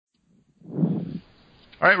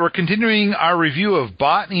All right, we're continuing our review of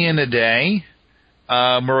Botany in a Day.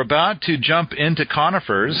 We're about to jump into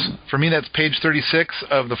conifers. For me, that's page 36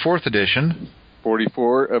 of the 4th edition.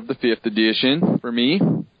 44 of the 5th edition for me.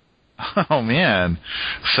 Oh, man.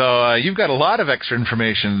 So you've got a lot of extra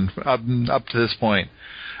information up to this point.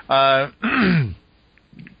 So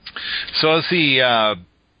let's see.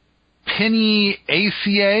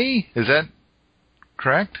 Pinaceae, is that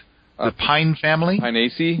correct? The pine family?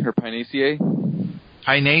 Pinaceae or Pinaceae?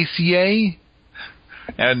 Pinaceae?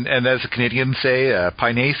 And as the Canadians say,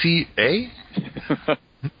 Pinaceae?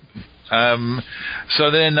 So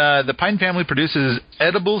then the pine family produces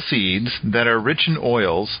edible seeds that are rich in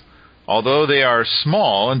oils, although they are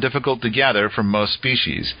small and difficult to gather from most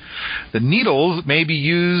species. The needles may be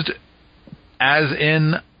used as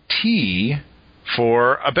in tea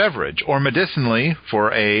for a beverage or medicinally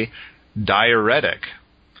for a diuretic.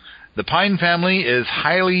 The pine family is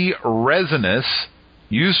highly resinous,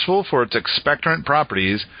 useful for its expectorant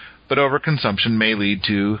properties, but overconsumption may lead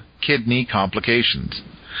to kidney complications.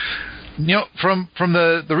 From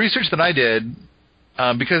the research that I did,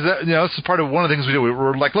 because this is part of one of the things we do.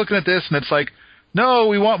 We're like looking at this, and it's like, no,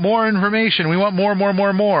 we want more information. We want more,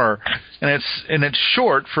 and it's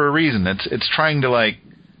short for a reason. It's trying to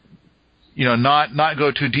not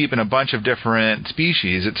go too deep in a bunch of different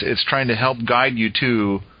species. It's trying to help guide you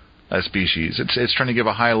to a species. It's trying to give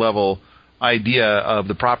a high level idea of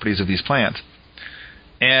the properties of these plants.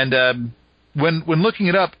 And when looking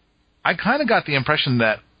it up, I kind of got the impression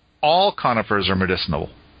that all conifers are medicinal.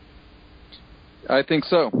 I think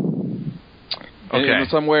so. Okay. In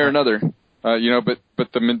some way or another. But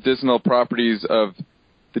the medicinal properties of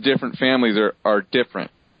the different families are different.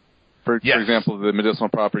 For example, the medicinal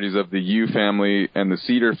properties of the yew family and the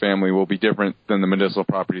cedar family will be different than the medicinal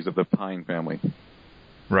properties of the pine family.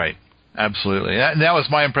 Right. Absolutely. That was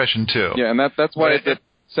my impression, too. Yeah, and that's why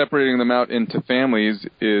separating them out into families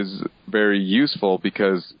is very useful,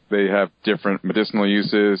 because they have different medicinal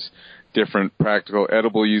uses, different practical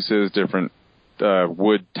edible uses, different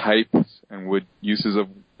wood types and wood uses of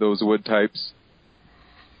those wood types.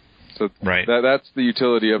 So that's the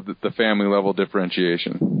utility of the family level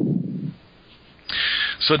differentiation.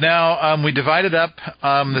 So now we divided up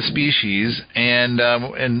the species, and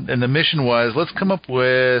the mission was, let's come up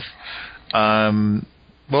with I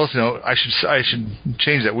should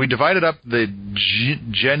change that. We divided up the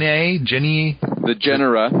genera.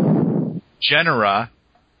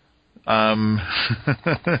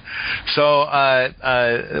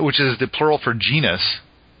 Which is the plural for genus,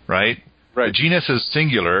 right? Right. The genus is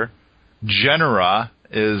singular. Genera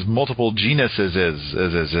is multiple genuses is.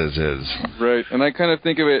 Right, and I kind of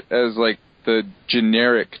think of it as like the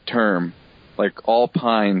generic term. Like all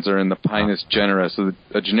pines are in the Pinus genera, so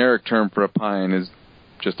a generic term for a pine is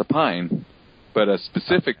just a pine. But a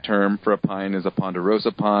specific term for a pine is a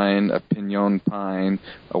ponderosa pine, a pinon pine,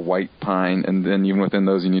 a white pine, and then even within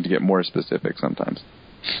those you need to get more specific sometimes.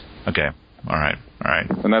 Okay, all right.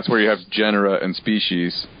 And that's where you have genera and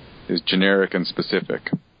species, is generic and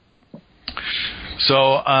specific.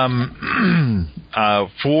 So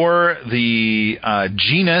for the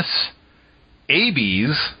genus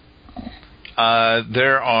Abies,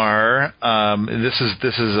 there are this is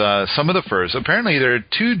some of the firs. Apparently, there are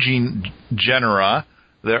two genera.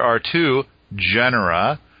 There are two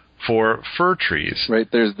genera for fir trees. Right.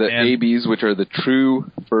 There's the Abies, which are the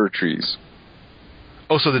true fir trees.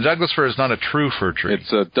 Oh, so the Douglas fir is not a true fir tree.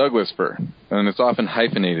 It's a Douglas fir, and it's often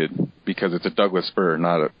hyphenated because it's a Douglas fir.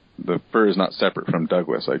 The fir is not separate from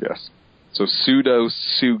Douglas, I guess. So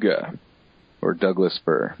pseudotsuga, or Douglas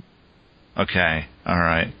fir. Okay. All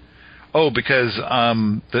right. Oh, because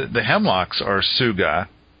the hemlocks are suga,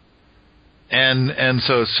 and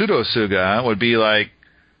so pseudotsuga would be like,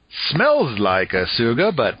 smells like a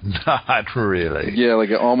suga, but not really. Yeah, like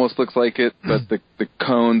it almost looks like it, but the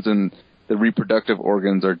cones and the reproductive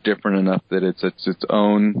organs are different enough that it's its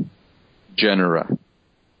own genera.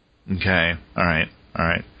 Okay. All right.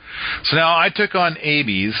 So now I took on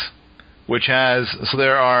Abies, which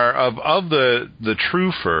there are of the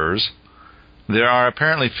true firs. There are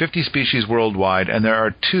apparently 50 species worldwide, and there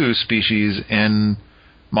are 2 species in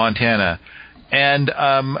Montana. And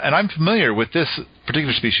I'm familiar with this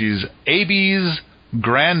particular species, Abies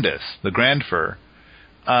grandis, the grand fir.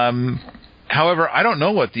 However, I don't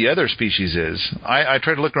know what the other species is. I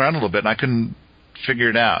tried to look around a little bit, and I couldn't figure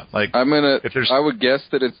it out. I would guess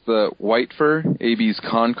that it's the white fir, Abies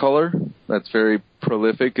concolor. That's very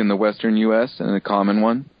prolific in the western U.S. and a common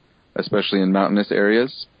one, especially in mountainous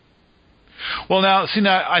areas. Well, now,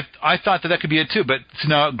 I thought that could be it too. But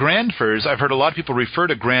now, grand firs, I've heard a lot of people refer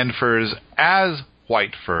to grand firs as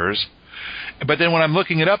white firs. But then when I'm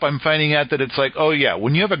looking it up, I'm finding out that it's like, oh yeah,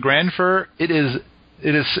 when you have a grand fir, it is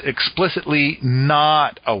explicitly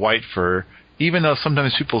not a white fir, even though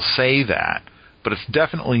sometimes people say that, but it's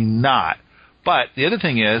definitely not. But the other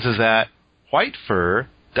thing is that white fir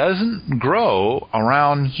doesn't grow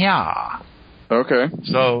around here. Okay.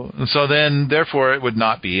 So then, therefore, it would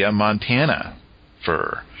not be a Montana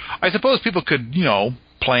fir. I suppose people could,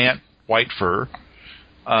 plant white fir.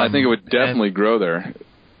 I think it would definitely grow there.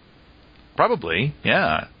 Probably,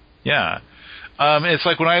 yeah. It's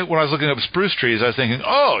like when I was looking up spruce trees, I was thinking,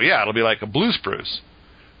 oh yeah, it'll be like a blue spruce.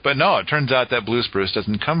 But no, it turns out that blue spruce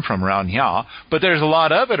doesn't come from around here. But there's a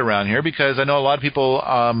lot of it around here because I know a lot of people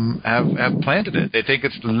have planted it. They think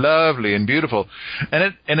it's lovely and beautiful,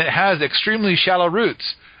 and it has extremely shallow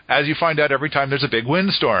roots, as you find out every time there's a big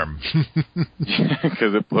windstorm.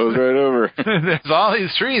 Because it blows right over. There's all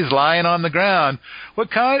these trees lying on the ground. What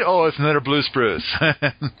kind? Oh, it's another blue spruce.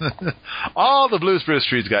 All the blue spruce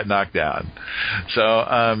trees got knocked down. So,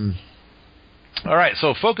 all right.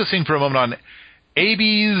 So focusing for a moment on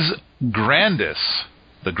Abies grandis,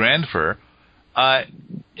 the grand fir.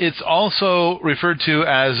 It's also referred to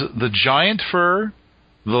as the giant fir,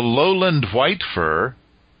 the lowland white fir,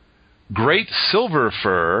 great silver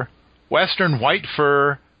fir, western white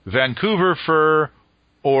fir, Vancouver fir,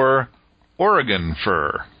 or Oregon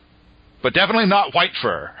fir. But definitely not white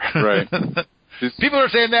fir. Right. People who are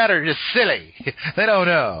saying that are just silly. They don't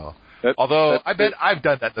know. Although I bet I've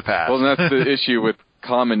done that in the past. Well, and that's the issue with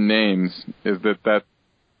common names, is that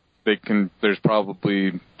there's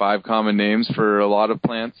probably 5 common names for a lot of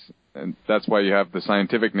plants, and that's why you have the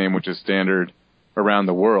scientific name, which is standard around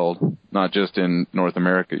the world, not just in North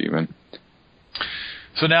America even.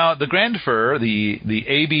 So now the grand fir, the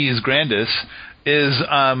Abies grandis, is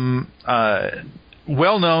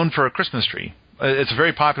well known for a Christmas tree. It's a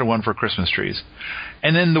very popular one for Christmas trees.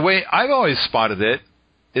 And then the way I've always spotted it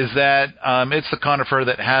is that it's the conifer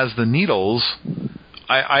that has the needles.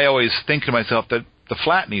 I always think to myself that the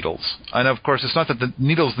flat needles, and of course it's not that the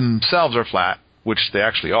needles themselves are flat, which they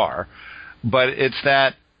actually are, but it's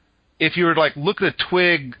that if you were to look at a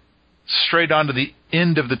twig straight onto the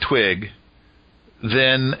end of the twig,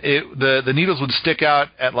 then the needles would stick out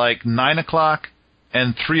at 9 o'clock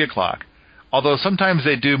and 3 o'clock. Although sometimes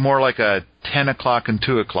they do more like a 10 o'clock and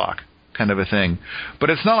 2 o'clock kind of a thing. But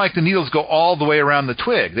it's not like the needles go all the way around the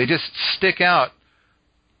twig. They just stick out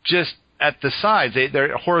just at the sides.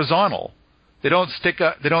 They're horizontal. They don't stick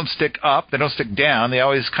up. They don't stick up. They don't stick down. They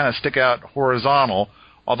always kind of stick out horizontal,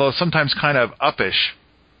 although sometimes kind of uppish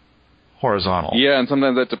horizontal. Yeah, and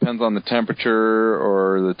sometimes that depends on the temperature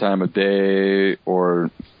or the time of day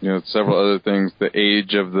or several other things, the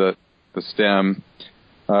age of the stem.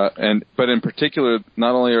 But in particular,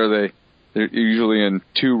 not only they're usually in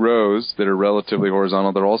 2 rows that are relatively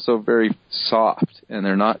horizontal, they're also very soft and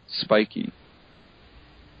they're not spiky.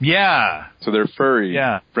 Yeah. So they're furry.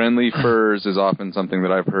 Yeah. Friendly firs is often something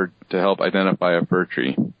that I've heard to help identify a fir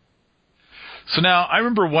tree. So now, I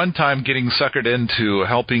remember one time getting suckered into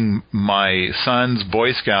helping my son's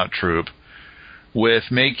Boy Scout troop with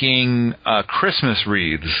making Christmas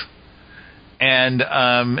wreaths.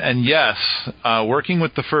 And yes, working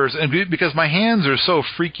with the firs, and because my hands are so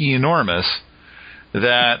freaky enormous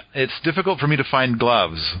that it's difficult for me to find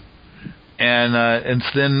gloves. And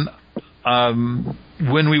then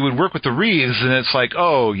when we would work with the wreaths, and it's like,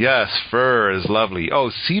 oh yes, fir is lovely.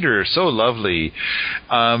 Oh, cedar, so lovely.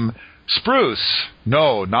 Spruce,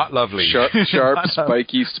 no, not lovely. Sharp,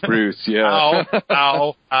 spiky spruce, yeah.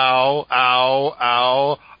 Ow, ow, ow,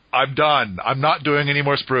 ow. I'm done. I'm not doing any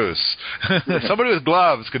more spruce. Somebody with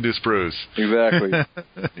gloves can do spruce. Exactly.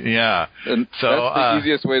 Yeah. And so that's the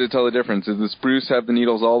easiest way to tell the difference, is the spruce have the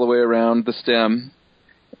needles all the way around the stem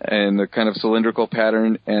and the kind of cylindrical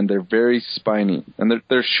pattern, and they're very spiny. And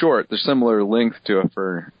they're short. They're similar length to a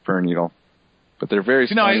fir needle. But they're very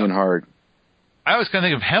spiny and hard. I always kind of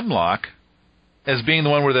think of hemlock as being the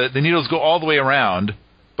one where the needles go all the way around,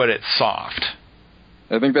 but it's soft.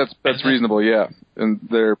 I think that's reasonable, yeah. And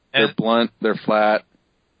they're blunt, they're flat.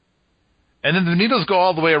 And then the needles go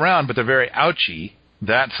all the way around, but they're very ouchy.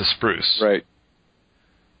 That's a spruce. Right.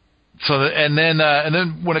 So and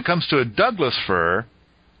then when it comes to a Douglas fir,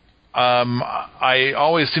 I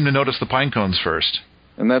always seem to notice the pine cones first.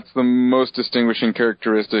 And that's the most distinguishing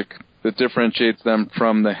characteristic that differentiates them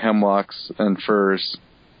from the hemlocks and firs.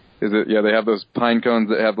 Is that, they have those pine cones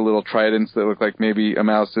that have the little tridents that look like maybe a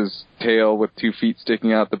mouse's tail with 2 feet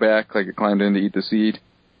sticking out the back, like it climbed in to eat the seed.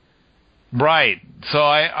 Right. So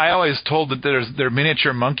I always told that they're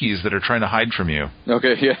miniature monkeys that are trying to hide from you.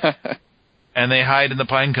 Okay, yeah. And they hide in the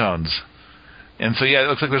pine cones. And so, yeah, it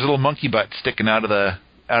looks like there's a little monkey butt sticking out of the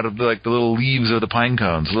like the little leaves of the pine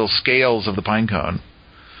cones, little scales of the pine cone.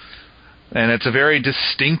 And it's a very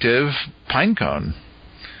distinctive pine cone.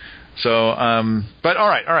 So, but all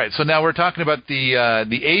right. So now we're talking about the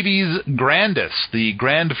Abies grandis, the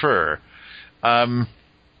grand fir.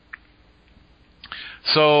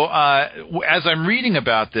 So as I'm reading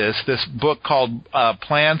about this book called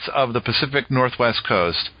Plants of the Pacific Northwest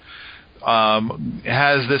Coast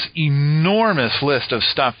has this enormous list of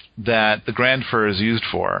stuff that the grand fir is used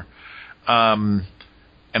for. And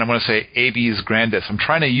I'm going to say Abies grandis. I'm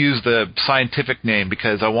trying to use the scientific name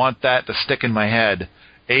because I want that to stick in my head.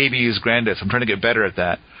 Abies grandis. I'm trying to get better at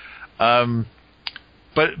that.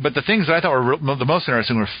 But the things that I thought were the most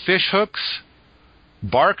interesting were fish hooks,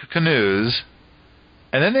 bark canoes,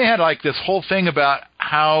 and then they had like this whole thing about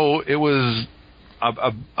how it was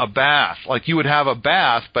a bath. Like you would have a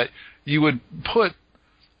bath, but you would put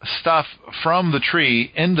stuff from the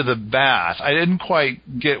tree into the bath. I didn't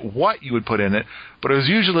quite get what you would put in it, but it was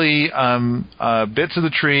usually bits of the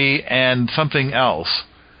tree and something else.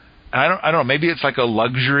 And I don't know. Maybe it's like a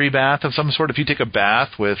luxury bath of some sort. If you take a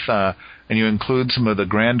bath with and you include some of the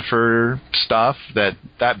grand fir stuff, that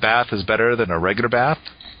bath is better than a regular bath.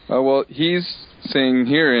 Well, he's saying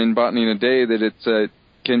here in Botany in a Day that it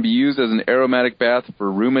can be used as an aromatic bath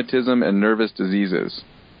for rheumatism and nervous diseases.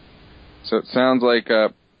 So it sounds like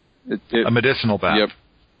a medicinal bath. Yep.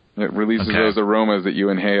 It releases those aromas that you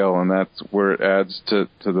inhale, and that's where it adds to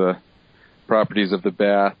the properties of the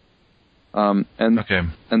bath. And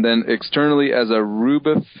then externally as a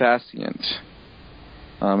rubefacient.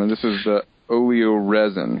 And this is the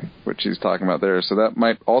oleoresin, which he's talking about there. So that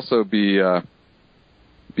might also be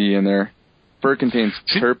in there. Fir contains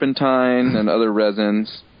turpentine and other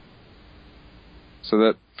resins. So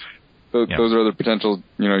that those are the potential,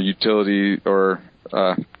 utility or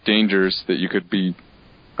dangers that you could be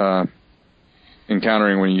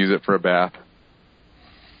encountering when you use it for a bath.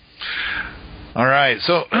 All right,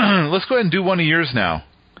 so let's go ahead and do one of yours now.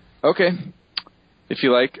 Okay, if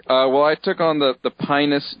you like. Well, I took on the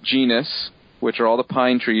Pinus genus, which are all the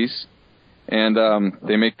pine trees, and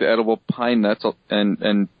they make the edible pine nuts,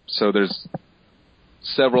 and so there's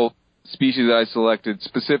several species I selected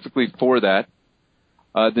specifically for that.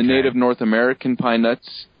 The native North American pine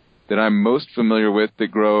nuts that I'm most familiar with that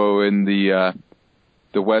grow in the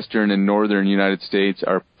western and northern United States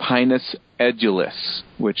are Pinus edulis,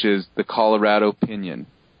 which is the Colorado pinyon,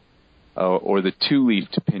 or the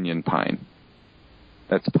two-leafed pinyon pine.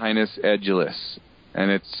 That's Pinus edulis,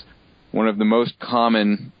 and it's one of the most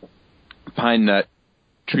common pine nut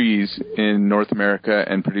trees in North America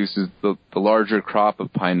and produces the larger crop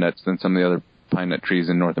of pine nuts than some of the other pine nut trees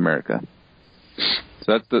in North America.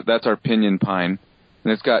 So that's our pinyon pine,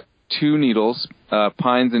 and it's got two needles.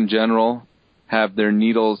 Pines in general have their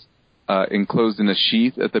needles enclosed in a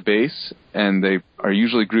sheath at the base, and they are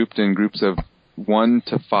usually grouped in groups of 1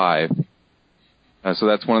 to 5. So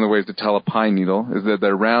that's one of the ways to tell a pine needle, is that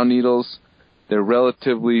they're round needles, they're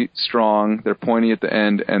relatively strong, they're pointy at the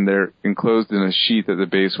end, and they're enclosed in a sheath at the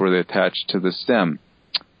base where they attach to the stem.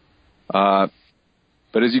 But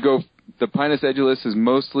as you go, the Pinus edulis is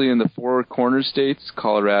mostly in the Four Corners states,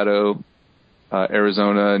 Colorado,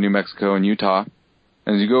 Arizona, New Mexico, and Utah.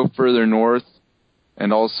 And as you go further north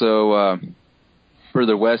and also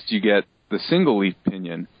further west, you get the single-leaf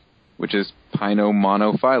pinyon, which is Pino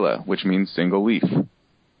monophylla, which means single leaf.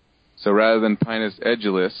 So rather than Pinus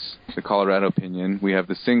edulis, the Colorado pinyon, we have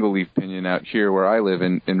the single-leaf pinyon out here where I live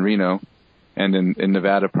in Reno and in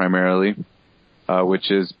Nevada primarily,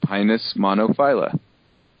 which is Pinus monophylla.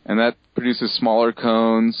 And that produces smaller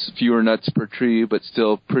cones, fewer nuts per tree, but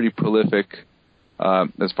still pretty prolific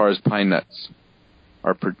as far as pine nuts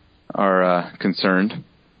are concerned.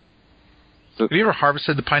 So, have you ever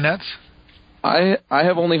harvested the pine nuts? I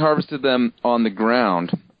have only harvested them on the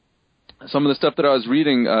ground. Some of the stuff that I was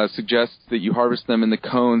reading suggests that you harvest them in the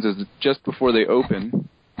cones just before they open,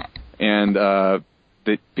 and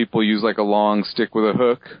that people use like a long stick with a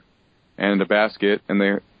hook and a basket, and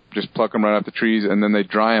they just pluck them right off the trees, and then they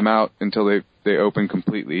dry them out until they open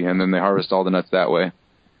completely, and then they harvest all the nuts that way.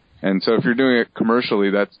 And so if you're doing it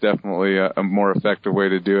commercially, that's definitely a more effective way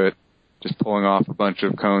to do it, just pulling off a bunch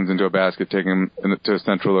of cones into a basket, taking them to a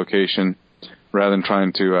central location, rather than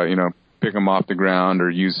trying to, pick them off the ground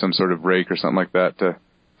or use some sort of rake or something like that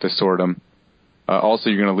to sort them. Also,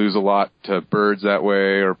 you're going to lose a lot to birds that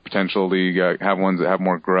way, or potentially have ones that have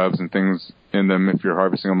more grubs and things in them if you're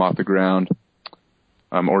harvesting them off the ground,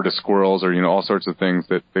 or to squirrels or, all sorts of things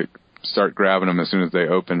that start grabbing them as soon as they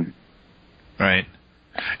open. Right.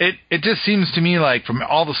 It just seems to me like from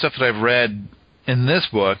all the stuff that I've read in this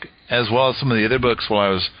book, as well as some of the other books while I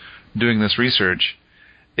was doing this research,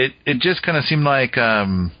 it just kind of seemed like,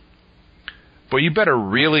 well, you better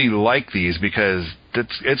really like these because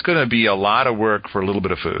it's going to be a lot of work for a little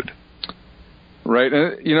bit of food. Right.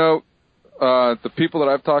 And, the people that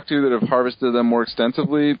I've talked to that have harvested them more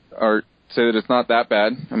extensively say that it's not that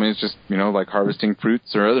bad. I mean, it's just, like harvesting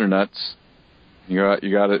fruits or other nuts. You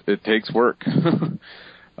got it. It takes work.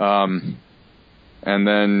 And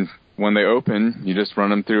then when they open, you just run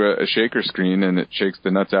them through a shaker screen and it shakes the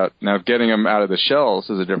nuts out. Now, getting them out of the shells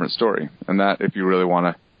is a different story. And that, if you really want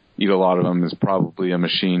to eat a lot of them, is probably a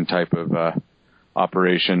machine type of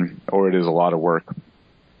operation, or it is a lot of work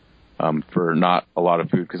for not a lot of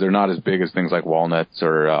food because they're not as big as things like walnuts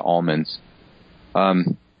or almonds.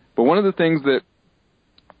 But one of the things that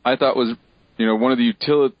I thought was, one of the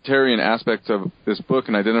utilitarian aspects of this book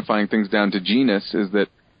and identifying things down to genus is that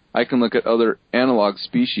I can look at other analog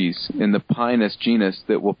species in the Pinus genus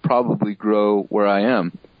that will probably grow where I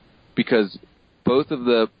am, because both of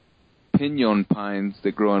the pinon pines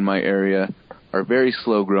that grow in my area are very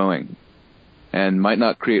slow growing and might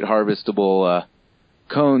not create harvestable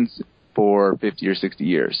cones for 50 or 60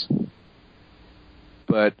 years.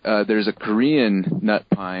 But there's a Korean nut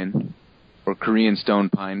pine or Korean stone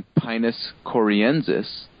pine, Pinus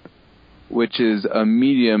coriensis, which is a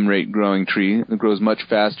medium rate growing tree. It grows much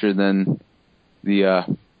faster than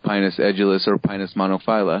the Pinus edulis or Pinus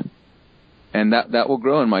monophylla. And that will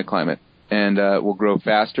grow in my climate and will grow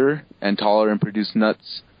faster and taller and produce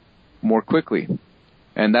nuts more quickly.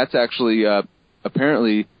 And that's actually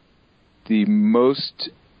apparently the most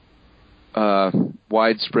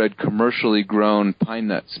widespread commercially grown pine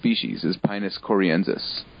nut species is Pinus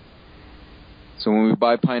coriensis. So when we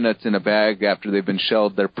buy pine nuts in a bag after they've been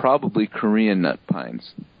shelled, they're probably Korean nut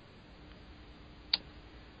pines.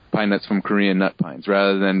 Pine nuts from Korean nut pines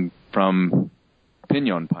rather than from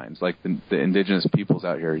pinon pines like the indigenous peoples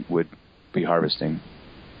out here would be harvesting.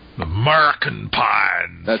 The American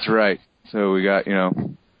pine. That's right. So we got,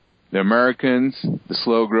 the Americans, the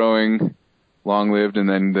slow-growing, long-lived, and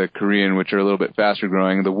then the Korean, which are a little bit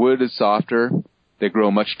faster-growing. The wood is softer. They grow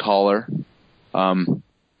much taller.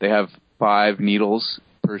 They have 5 needles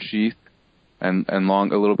per sheath and a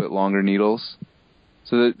little bit longer needles.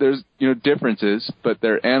 So there's, differences, but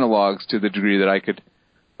they're analogs to the degree that I could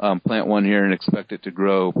plant one here and expect it to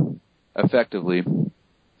grow effectively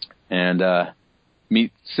and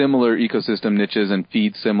meet similar ecosystem niches and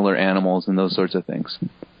feed similar animals and those sorts of things.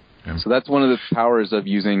 Yeah. So that's one of the powers of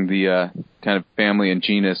using the kind of family and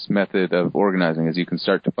genus method of organizing, is you can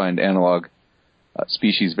start to find analog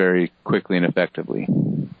species very quickly and effectively.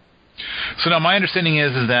 So now my understanding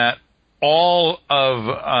is that all of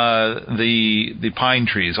the pine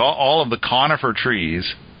trees, all of the conifer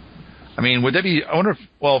trees, I mean, would that be, I wonder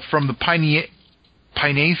if, from the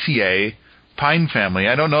Pinaceae, pine family,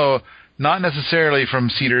 I don't know, not necessarily from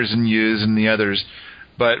cedars and yews and the others,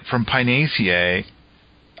 but from Pinaceae,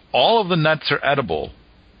 all of the nuts are edible.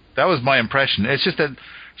 That was my impression. It's just that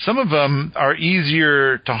some of them are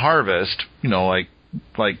easier to harvest, like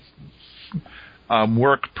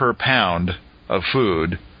work per pound of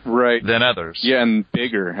food, right, than others. Yeah, and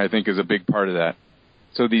bigger, I think, is a big part of that.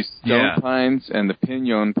 So these stone pines and the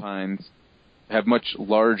pinon pines have much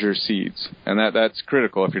larger seeds, and that's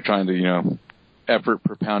critical if you're trying to, effort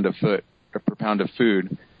per pound of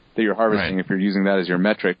food that you're harvesting. Right. If you're using that as your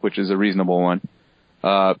metric, which is a reasonable one,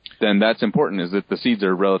 then that's important, is that the seeds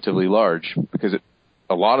are relatively large, because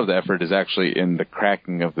a lot of the effort is actually in the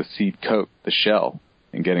cracking of the seed coat, the shell,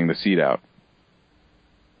 and getting the seed out.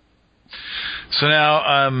 So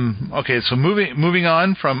now, so moving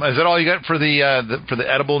on from, is that all you got for the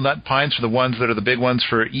edible nut pines, for the ones that are the big ones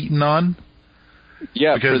for eating on?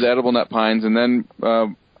 Yeah, for the edible nut pines, and then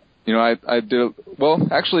I did. Well,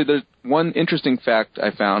 actually, there's one interesting fact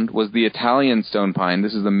I found was the Italian stone pine.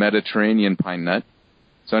 This is the Mediterranean pine nut.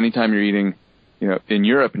 So anytime you're eating, in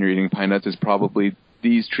Europe and you're eating pine nuts, it's probably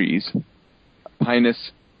these trees,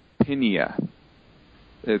 Pinus pinea.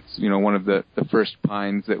 It's, one of the first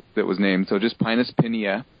pines that was named. So just Pinus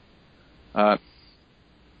pinea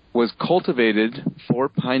was cultivated for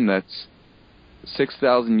pine nuts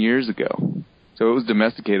 6,000 years ago. So it was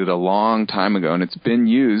domesticated a long time ago, and it's been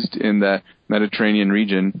used in the Mediterranean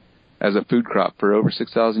region as a food crop for over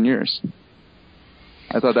 6,000 years.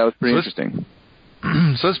 I thought that was pretty interesting.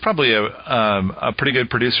 So it's probably a pretty good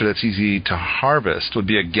producer that's easy to harvest, would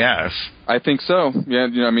be a guess. I think so. Yeah,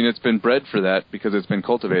 it's been bred for that because it's been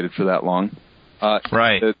cultivated for that long.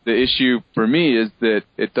 Right. The issue for me is that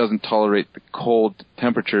it doesn't tolerate the cold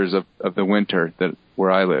temperatures of the winter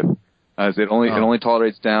where I live. As it only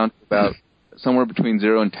tolerates down to about somewhere between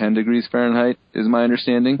 0 and 10 degrees Fahrenheit, is my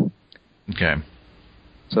understanding. Okay.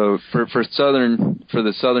 So for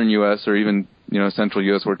the southern U.S. or even central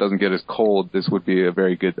U.S. where it doesn't get as cold, this would be a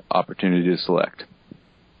very good opportunity to select.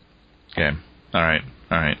 Okay. All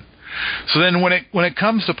right. So then, when it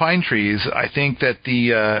comes to pine trees, I think that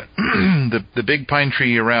the big pine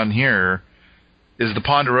tree around here is the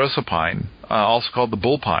ponderosa pine, also called the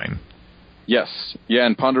bull pine. Yes. Yeah,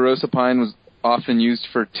 and ponderosa pine was often used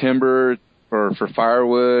for timber or for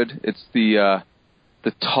firewood. It's the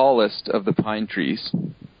tallest of the pine trees.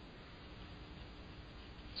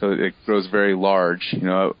 So it grows very large,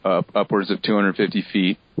 upwards of 250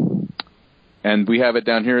 feet. And we have it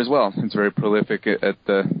down here as well. It's very prolific at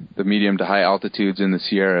the medium to high altitudes in the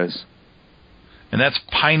Sierras. And that's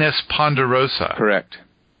Pinus ponderosa. Correct.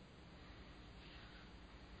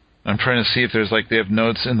 I'm trying to see if they have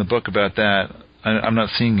notes in the book about that. I'm not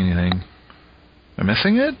seeing anything. Am I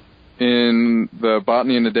missing it? In the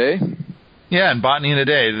Botany in a Day? Yeah, in Botany in a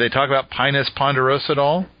Day. Do they talk about Pinus ponderosa at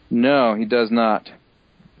all? No, he does not.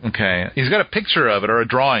 Okay. He's got a picture of it, or a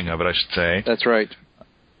drawing of it, I should say. That's right.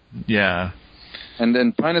 Yeah. And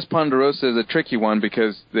then Pinus ponderosa is a tricky one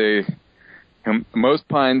because most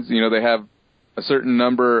pines, they have a certain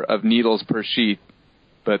number of needles per sheath,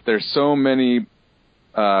 but there's so many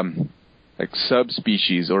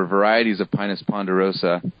subspecies or varieties of Pinus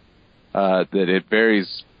ponderosa that it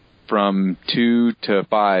varies from 2 to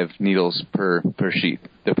 5 needles per sheath,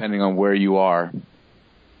 depending on where you are.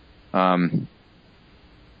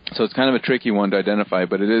 So it's kind of a tricky one to identify,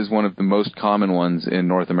 but it is one of the most common ones in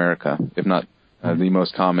North America, if not the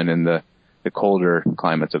most common in the colder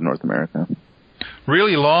climates of North America.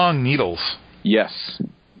 Really long needles. Yes.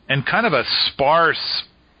 And kind of a sparse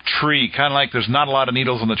tree, kind of like there's not a lot of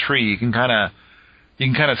needles on the tree. You can kind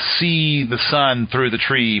of see the sun through the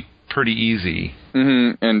tree pretty easy.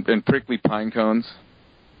 Mm-hmm. And prickly pine cones.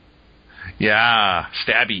 Yeah,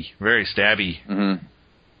 stabby, very stabby. Mm-hmm.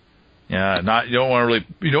 Yeah, you don't want to really,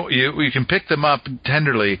 you can pick them up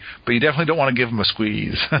tenderly, but you definitely don't want to give them a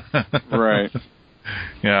squeeze. Right.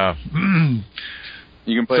 Yeah.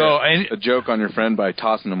 You can play a joke on your friend by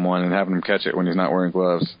tossing him one and having him catch it when he's not wearing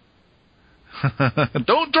gloves.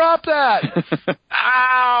 Don't drop that!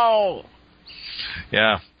 Ow!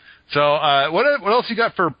 Yeah. So, what else you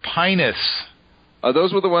got for Pinus?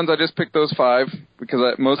 Those were the ones I just picked. Those 5 because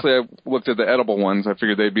I looked at the edible ones. I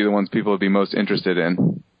figured they'd be the ones people would be most interested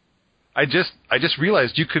in. I just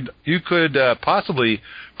realized you could possibly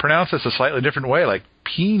pronounce this a slightly different way, like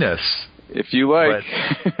penis. If you like.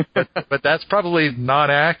 But that's probably not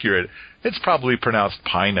accurate. It's probably pronounced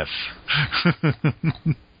Pinus.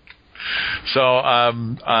 So,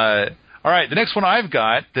 all right. The next one I've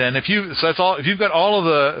got, then, if you've got all of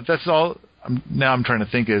the, that's all. Now I'm trying to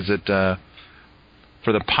think. Is it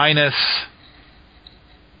for the Pinus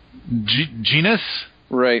genus?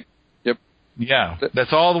 Right. Yep. Yeah,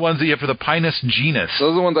 that's all the ones that you have for the Pinus genus.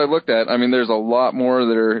 Those are the ones I looked at. I mean, there's a lot more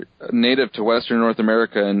that are native to Western North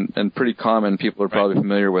America and pretty common. People are probably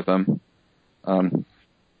familiar with them.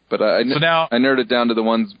 But I narrowed it down to the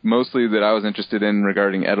ones mostly that I was interested in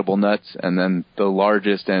regarding edible nuts, and then the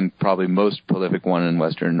largest and probably most prolific one in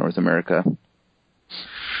Western North America.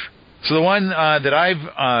 So the one that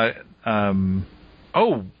I've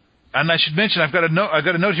and I should mention I've got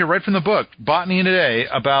a note here right from the book, Botany in a Day,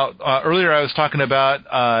 about earlier I was talking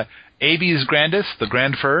about Abies grandis, the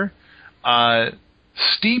grand fir.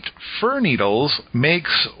 Steeped fir needles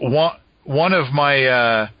makes one of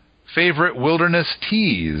my favorite wilderness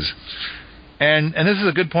teas. And this is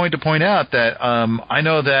a good point to point out that I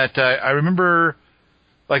know that I remember,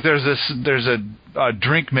 like, there's a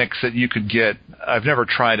drink mix that you could get. I've never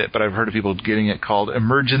tried it, but I've heard of people getting it, called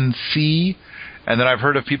Emergency. And then I've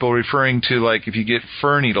heard of people referring to, like, if you get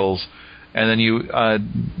fir needles and then you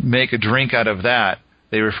make a drink out of that,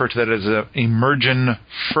 they refer to that as a Emergen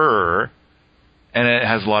Fir, and it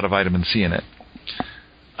has a lot of vitamin C in it.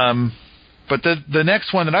 But the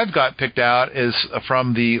next one that I've got picked out is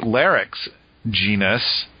from the Larix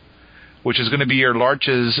genus, which is going to be your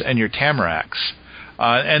larches and your tamaracks.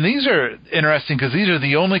 And these are interesting because these are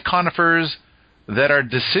the only conifers that are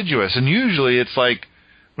deciduous. And usually it's like,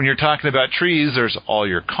 when you're talking about trees, there's all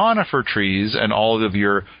your conifer trees and all of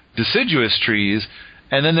your deciduous trees,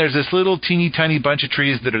 and then there's this little teeny tiny bunch of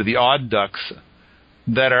trees that are the odd ducks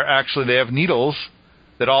that are actually, they have needles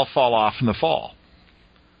that all fall off in the fall.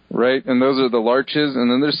 Right, and those are the larches, and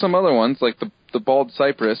then there's some other ones like the bald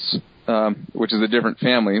cypress, which is a different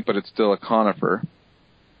family, but it's still a conifer.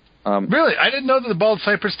 Really? I didn't know that the bald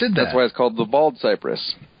cypress did that. That's why it's called the bald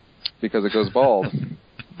cypress, because it goes bald.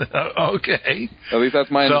 Okay. At least that's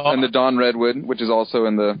mine. And the dawn redwood, which is also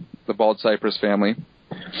in the the bald cypress family.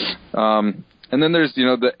 And then there's,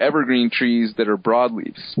 the evergreen trees that are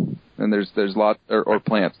broadleaves. And there's or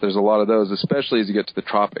plants. There's a lot of those, especially as you get to the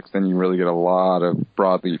tropics. Then you really get a lot of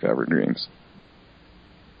broadleaf evergreens.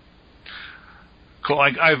 Cool.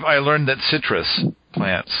 I learned that citrus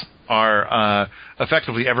plants are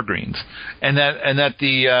effectively evergreens, and that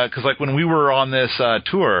because like when we were on this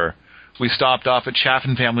tour, we stopped off at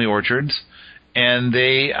Chaffin Family Orchards, and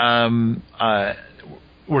they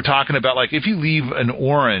were talking about like if you leave an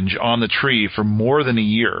orange on the tree for more than a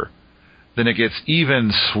year, then it gets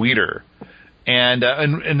even sweeter. And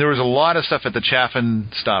there was a lot of stuff at the Chaffin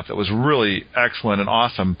stuff that was really excellent and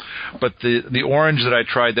awesome, but the orange that I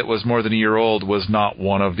tried that was more than a year old was not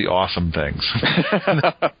one of the awesome things.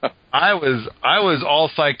 I was all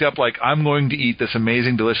psyched up like I'm going to eat this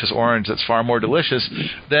amazing, delicious orange that's far more delicious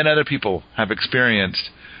than other people have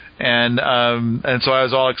experienced. And so I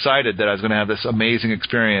was all excited that I was going to have this amazing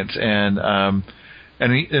experience. And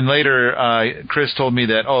later, Chris told me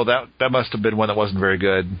that that must have been one that wasn't very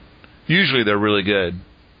good. Usually they're really good.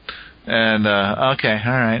 And okay,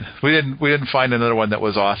 all right. We didn't find another one that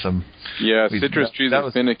was awesome. Yeah, citrus trees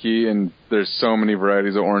are finicky, and there's so many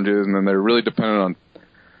varieties of oranges, and then they're really dependent on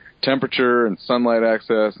temperature and sunlight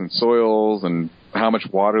access and soils and how much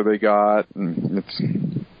water they got. And it's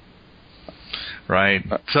right.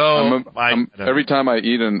 So every time I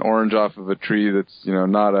eat an orange off of a tree that's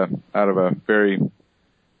not out of a very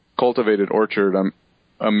cultivated orchard, I'm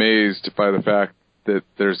amazed by the fact that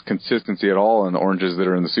there's consistency at all in the oranges that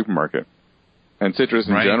are in the supermarket. And citrus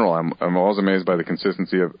in general, I'm always amazed by the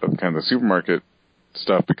consistency of kind of the supermarket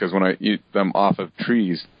stuff, because when I eat them off of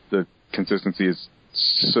trees, the consistency is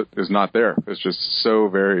not there. It's just so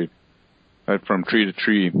varied from tree to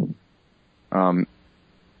tree. So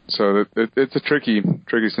it's a tricky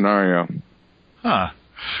scenario. Huh.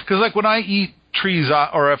 Because like when I eat trees,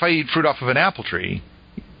 or if I eat fruit off of an apple tree,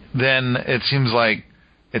 then it seems like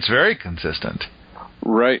it's very consistent.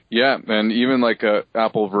 Right, yeah, and even like a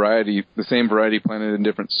apple variety, the same variety planted in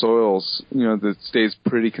different soils, that stays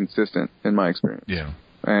pretty consistent in my experience. Yeah.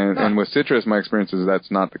 And with citrus, my experience is that's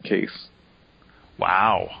not the case.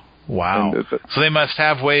 Wow. So they must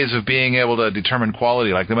have ways of being able to determine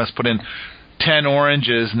quality. Like they must put in 10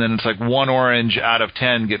 oranges, and then it's like 1 orange out of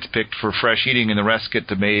 10 gets picked for fresh eating, and the rest get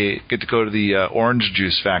to go to the orange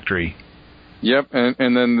juice factory. Yep,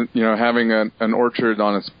 and then having an orchard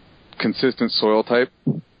on a consistent soil type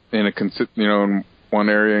in in one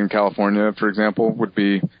area in California, for example, would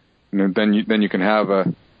be then you can have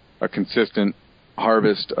a consistent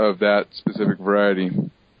harvest of that specific variety.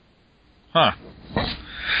 Huh.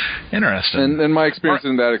 Interesting. And my experience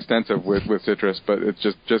isn't that extensive with citrus, but it's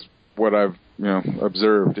just what I've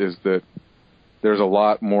observed is that there's a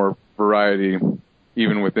lot more variety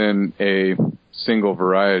even within a single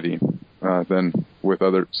variety than with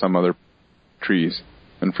some other trees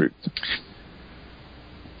and fruits.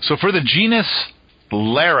 So for the genus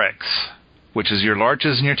Larix, which is your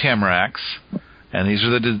larches and your tamaracks, and these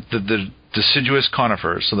are the deciduous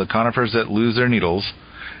conifers, so the conifers that lose their needles,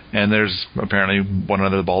 and there's apparently one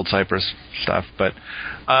other bald cypress stuff. But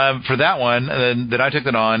for that one, then I took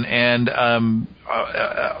it on, and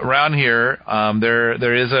around here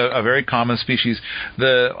there is a very common species.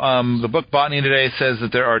 The book Botany Today says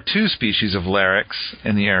that there are 2 species of Larix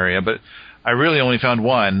in the area, but I really only found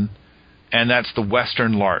one, and that's the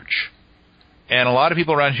western larch. And a lot of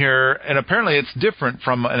people around here, and apparently it's different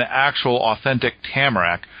from an actual authentic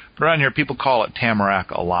tamarack, but around here people call it tamarack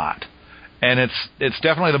a lot. And it's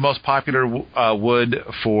definitely the most popular wood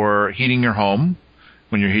for heating your home,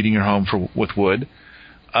 when you're heating your home with wood.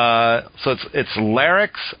 So it's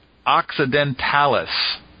Larix occidentalis.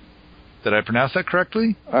 Did I pronounce that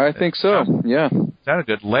correctly? I think so, yeah. Sounded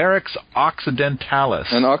good. Larix occidentalis.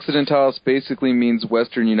 And occidentalis basically means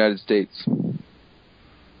western United States.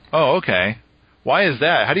 Oh, okay. Why is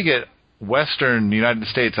that? How do you get western United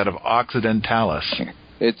States out of occidentalis?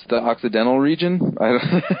 It's the Occidental region.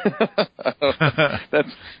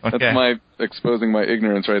 That's my exposing my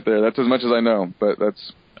ignorance right there. That's as much as I know, but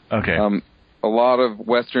that's okay. A lot of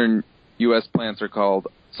western U.S. plants are called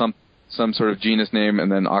some sort of genus name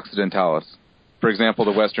and then occidentalis. For example,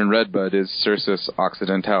 the western redbud is Cercis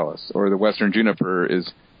occidentalis, or the western juniper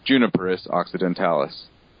is Juniperus occidentalis.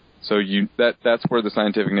 So that's where the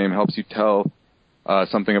scientific name helps you tell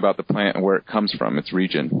something about the plant and where it comes from, its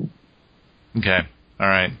region. Okay. All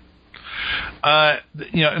right.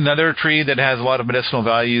 Another tree that has a lot of medicinal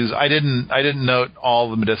values. I didn't note all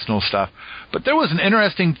the medicinal stuff, but there was an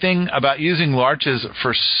interesting thing about using larches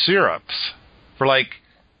for syrups, for like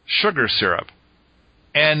sugar syrup.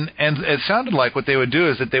 And it sounded like what they would do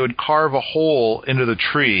is that they would carve a hole into the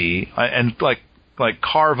tree and like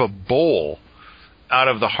carve a bowl out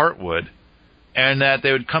of the heartwood, and that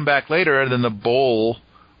they would come back later, and then the bowl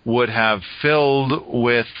would have filled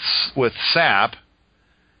with sap,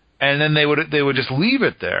 and then they would just leave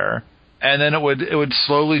it there, and then it would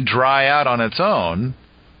slowly dry out on its own,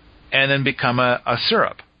 and then become a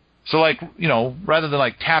syrup. So like, rather than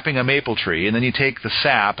like tapping a maple tree, and then you take the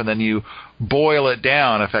sap and then you boil it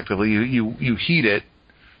down effectively, you heat it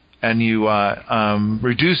and you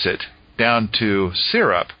reduce it down to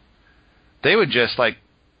syrup. They would just like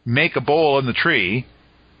make a bowl in the tree.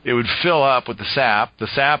 It would fill up with the sap. The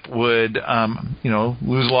sap would,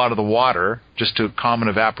 lose a lot of the water just to common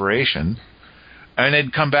evaporation. And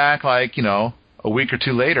they'd come back like, a week or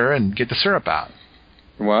two later and get the syrup out.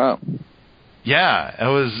 Wow. Yeah,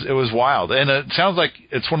 it was wild. And it sounds like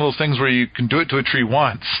it's one of those things where you can do it to a tree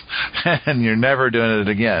once and you're never doing it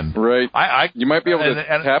again. Right. You might be able to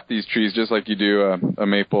tap these trees just like you do a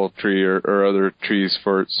maple tree or other trees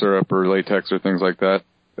for syrup or latex or things like that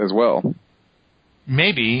as well.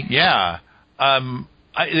 Maybe, yeah.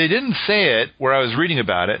 They didn't say it where I was reading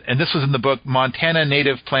about it, and this was in the book Montana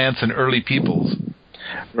Native Plants and Early Peoples.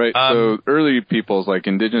 Right. So early peoples, like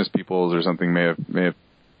indigenous peoples or something, may have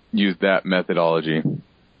used that methodology.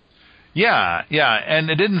 Yeah, and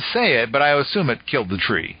it didn't say it, but I assume it killed the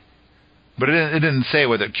tree. But it didn't say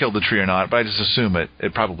whether it killed the tree or not, but I just assume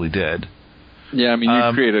it probably did. Yeah, I mean,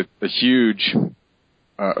 you create a huge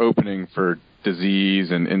opening for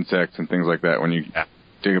disease and insects and things like that when you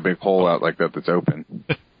dig a big hole out like that that's open.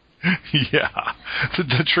 Yeah,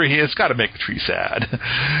 the tree, it's got to make the tree sad.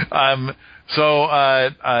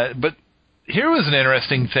 But here was an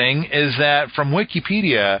interesting thing, is that from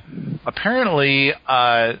Wikipedia, apparently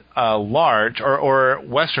larch, or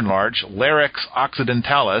western larch, Larix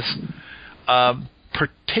occidentalis,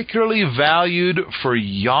 particularly valued for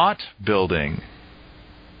yacht building.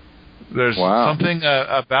 There's something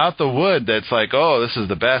about the wood that's like, oh, this is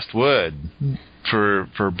the best wood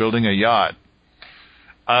for building a yacht.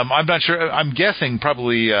 I'm not sure. I'm guessing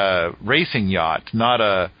probably a racing yacht, not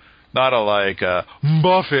a like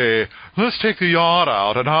Buffy, let's take the yacht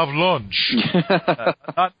out and have lunch.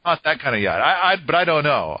 Not that kind of yacht. But I don't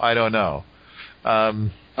know.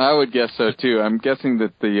 I would guess so too. I'm guessing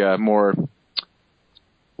that the more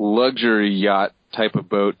luxury yacht type of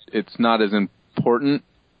boat, it's not as important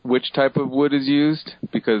which type of wood is used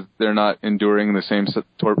because they're not enduring the same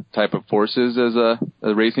type of forces as a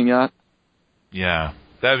racing yacht. Yeah.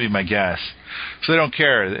 That would be my guess. So they don't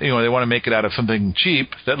care. They want to make it out of something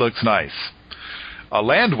cheap that looks nice. A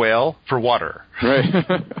land whale for water. Right.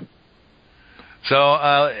 So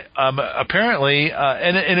apparently,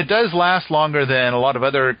 and it does last longer than a lot of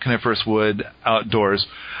other coniferous wood outdoors.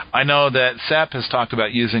 I know that Sepp has talked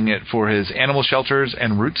about using it for his animal shelters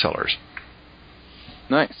and root cellars.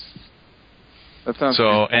 Nice. That sounds so.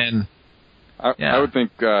 Cool. And I would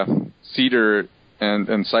think cedar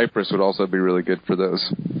and cypress would also be really good for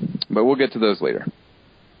those. But we'll get to those later.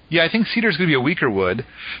 Yeah, I think cedar is going to be a weaker wood.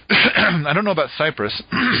 I don't know about cypress.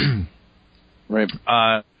 Right.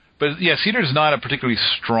 But yeah, cedar is not a particularly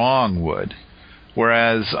strong wood.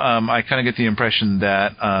 Whereas I kind of get the impression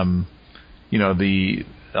that, the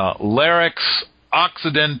Larix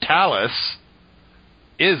occidentalis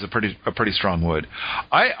is a pretty strong wood.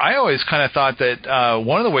 I always kind of thought that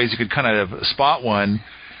one of the ways you could kind of spot one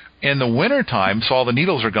in the wintertime, so all the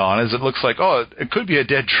needles are gone, is it looks like, oh, it could be a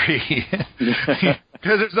dead tree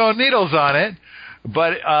because there's no needles on it.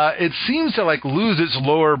 But it seems to like lose its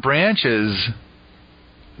lower branches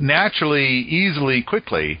naturally, easily,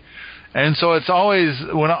 quickly. And so it's always,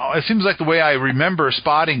 it seems like the way I remember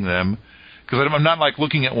spotting them, because I'm not like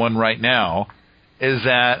looking at one right now, is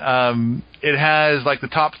that it has like the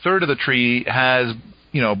top third of the tree has,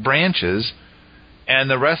 branches, and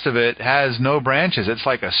the rest of it has no branches. It's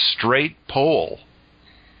like a straight pole.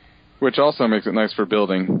 Which also makes it nice for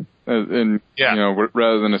building. Rather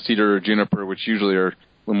than a cedar or juniper, which usually are a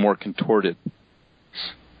little more contorted.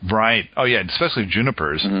 Right. Oh, yeah, especially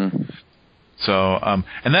junipers. Mm-hmm. So,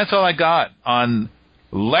 and that's all I got on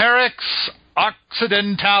Larix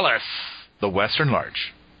occidentalis, the western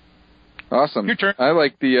larch. Awesome. Your turn. I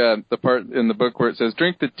like the part in the book where it says,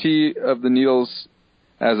 drink the tea of the needles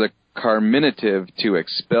as a carminative to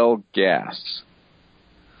expel gas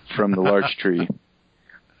from the larch tree.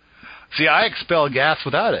 See, I expel gas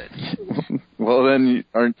without it. Well, then,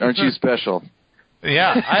 aren't you special?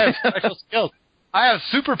 Yeah, I have special skills. I have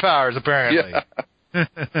superpowers, apparently.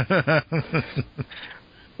 Yeah.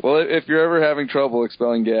 Well, if you're ever having trouble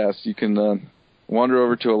expelling gas, you can wander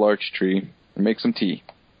over to a larch tree and make some tea.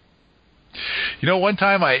 You know, one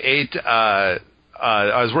time I ate. I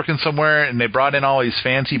was working somewhere, and they brought in all these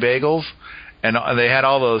fancy bagels, and they had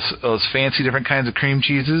all those fancy different kinds of cream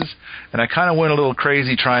cheeses, and I kind of went a little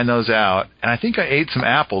crazy trying those out, and I think I ate some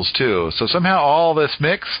apples too. So somehow all this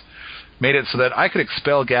mix made it so that I could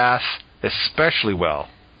expel gas especially well,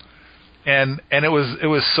 and it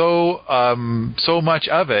was so much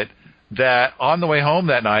of it that on the way home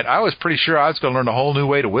that night I was pretty sure I was going to learn a whole new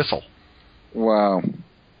way to whistle. Wow.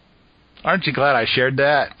 Aren't you glad I shared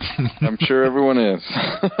that? I'm sure everyone is.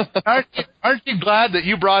 Aren't you glad that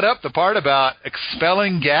you brought up the part about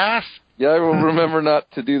expelling gas? Yeah, I will remember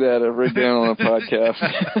not to do that ever again on a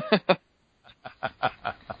podcast.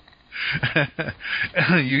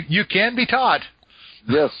 You can be taught.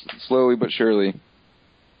 Yes, slowly but surely,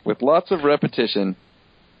 with lots of repetition.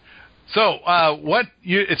 So,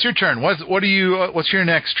 it's your turn. What's your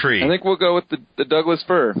next tree? I think we'll go with the Douglas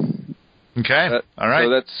fir. Okay. All right. So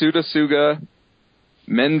that's Pseudotsuga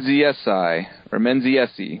menziesii, or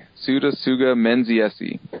menziesi. Pseudotsuga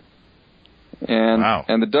menziesi. And wow.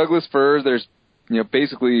 And the Douglas fir, there's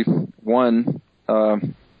basically one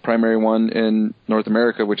primary one in North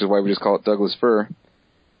America, which is why we just call it Douglas fir.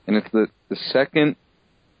 And it's the second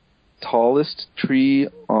tallest tree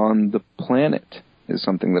on the planet, is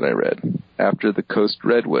something that I read, after the coast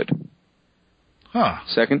redwood. Huh.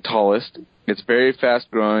 Second tallest. It's very fast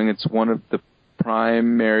growing. It's one of the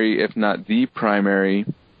primary, if not the primary,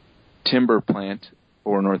 timber plant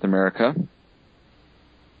for North America.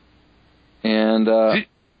 And go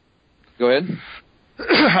ahead.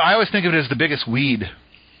 I always think of it as the biggest weed.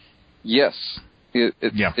 Yes.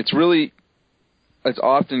 It's really, it's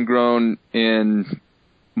often grown in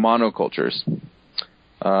monocultures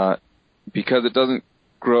because it doesn't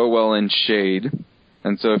grow well in shade.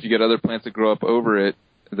 And so if you get other plants that grow up over it,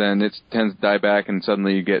 then it tends to die back, and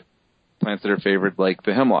suddenly you get plants that are favored, like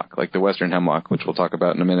the hemlock, like the western hemlock, which we'll talk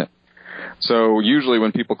about in a minute. So usually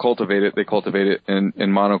when people cultivate it, they cultivate it in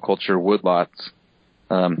monoculture woodlots,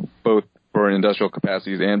 both for industrial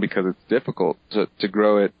capacities and because it's difficult to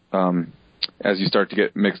grow it as you start to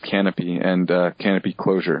get mixed canopy and canopy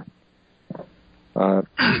closure.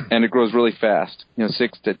 And it grows really fast,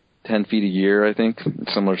 6 to 10 feet a year, I think.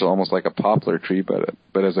 It's similar to almost like a poplar tree,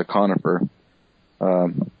 but as a conifer.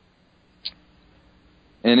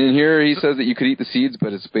 And in here he says that you could eat the seeds,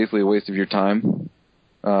 but it's basically a waste of your time.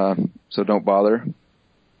 So don't bother.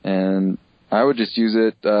 And I would just use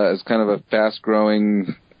it as kind of a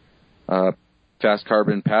fast-growing,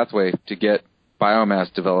 fast-carbon pathway to get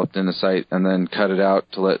biomass developed in the site, and then cut it out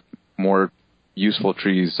to let more useful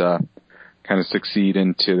trees kind of succeed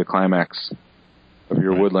into the climax of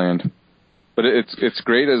your woodland. But it's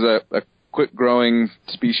great as a quick-growing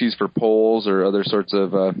species for poles or other sorts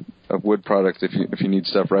of wood products if you need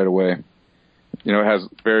stuff right away. It has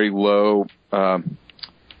very low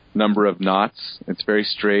number of knots. It's very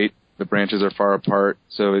straight. The branches are far apart,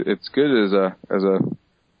 so it's good as a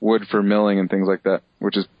wood for milling and things like that,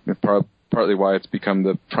 which is partly why it's become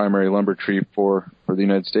the primary lumber tree for the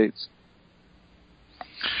United States.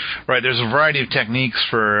 Right, there's a variety of techniques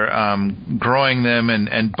for growing them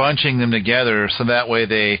and bunching them together, so that way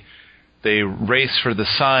they race for the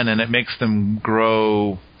sun, and it makes them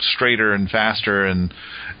grow straighter and faster, and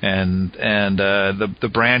the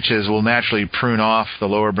branches will naturally prune off. The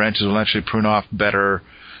lower branches will naturally prune off better,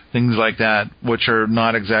 things like that, which are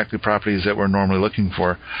not exactly properties that we're normally looking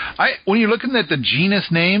for. When you're looking at the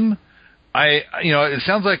genus name, it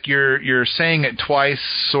sounds like you're saying it twice,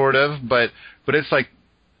 sort of, but it's like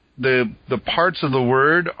the parts of the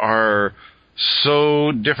word are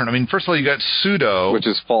so different. I mean, first of all, you got pseudo, which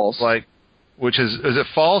is false. Which is it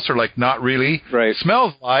false or like not really? Right.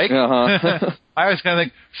 Smells like. Uh-huh. I always kind of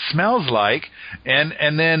think smells like,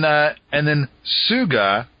 and then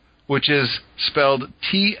suga, which is spelled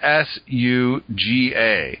Tsuga.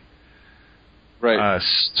 Right.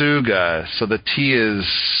 Suga. So the T is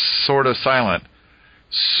sort of silent.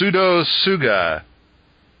 Pseudo suga.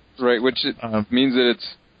 Right, which means that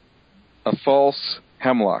it's a false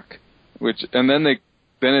hemlock, and then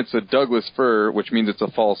it's a Douglas fir, which means it's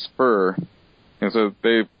a false fir. And so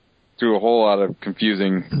they threw a whole lot of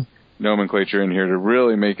confusing nomenclature in here to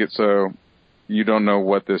really make it so you don't know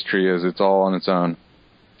what this tree is. It's all on its own.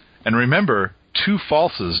 And remember, two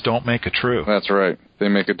falses don't make a true. That's right. They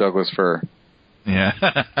make a Douglas fir. Yeah.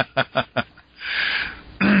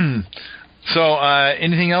 So,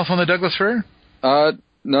 anything else on the Douglas fir?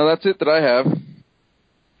 No, that's it that I have.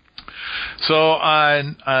 So,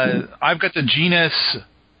 I've got the genus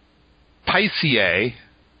Pisceae,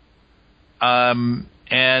 and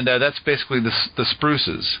that's basically the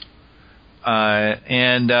spruces.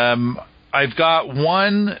 And I've got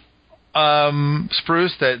one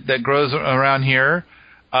spruce that grows around here,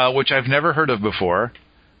 which I've never heard of before.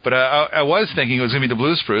 But I was thinking it was going to be the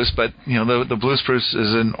blue spruce, but the blue spruce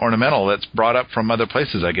is an ornamental that's brought up from other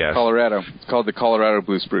places, I guess. Colorado. It's called the Colorado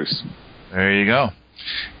blue spruce. There you go.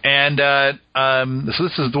 And so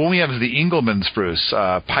this is the one we have is the Engelmann spruce,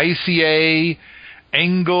 Pisceae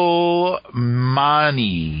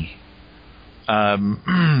engelmanni. But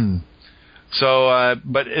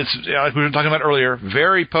it's like we were talking about earlier,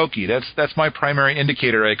 very pokey. That's my primary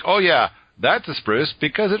indicator. Like, oh yeah, that's a spruce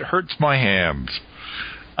because it hurts my hands.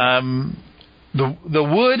 The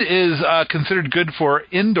wood is considered good for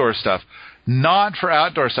indoor stuff, not for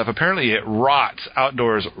outdoor stuff. Apparently, it rots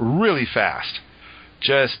outdoors really fast.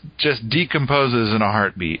 Just decomposes in a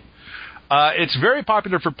heartbeat. It's very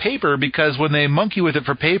popular for paper because when they monkey with it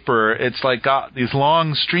for paper, it's like got these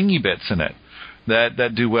long stringy bits in it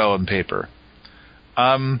that do well in paper.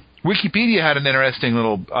 Wikipedia had an interesting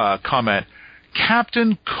little comment.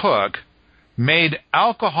 Captain Cook made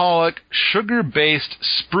alcoholic, sugar-based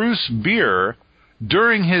spruce beer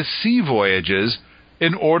during his sea voyages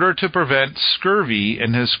in order to prevent scurvy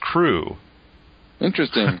in his crew.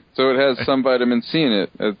 Interesting. So it has some vitamin C in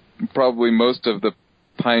it. Probably most of the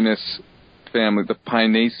Pinus family, the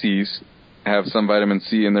Pinaceae, have some vitamin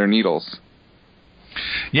C in their needles.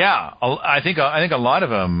 Yeah, I think a lot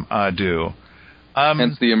of them do.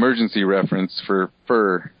 Hence the emergency reference for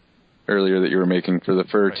fir earlier that you were making for the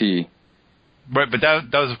fir tea. Right, but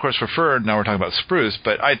that was, of course, for fir. Now we're talking about spruce.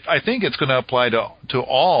 But I think it's going to apply to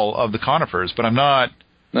all of the conifers, but I'm not...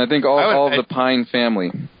 And I think all of the pine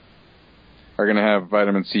family are going to have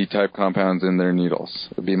vitamin C type compounds in their needles.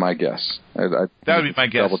 Would be my guess. That would be my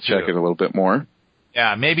guess, double check it a little bit more.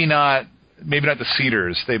 Yeah, maybe not the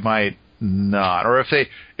cedars. They might not. Or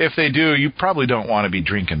if they do, you probably don't want to be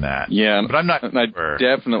drinking that. Yeah, but I'm not sure. I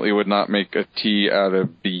definitely would not make a tea out of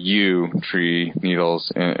the yew tree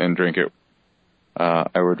needles and drink it.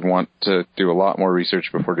 I would want to do a lot more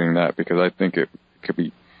research before doing that because I think it could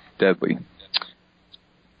be deadly.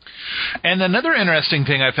 And another interesting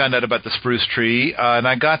thing I found out about the spruce tree, and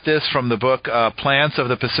I got this from the book Plants of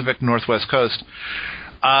the Pacific Northwest Coast,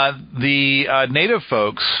 the native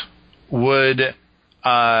folks would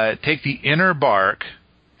take the inner bark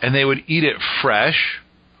and they would eat it fresh,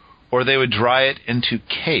 or they would dry it into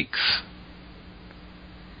cakes.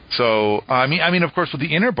 So, I mean, of course, with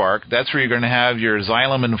the inner bark, that's where you're going to have your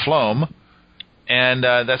xylem and phloem, and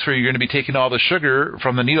that's where you're going to be taking all the sugar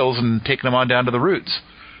from the needles and taking them on down to the roots.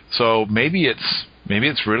 So maybe it's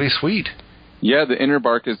really sweet. Yeah, the inner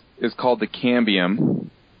bark is called the cambium,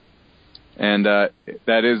 and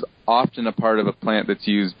that is often a part of a plant that's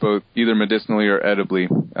used both either medicinally or edibly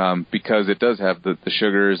because it does have the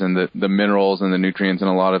sugars and the minerals and the nutrients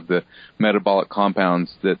and a lot of the metabolic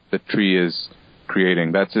compounds that the tree is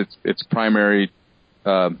creating. That's its primary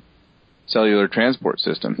cellular transport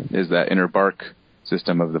system is that inner bark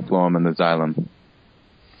system of the phloem and the xylem.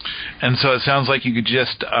 And so it sounds like you could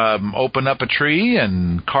just open up a tree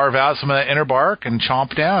and carve out some of that inner bark and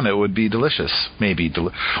chomp down. It would be delicious. Maybe.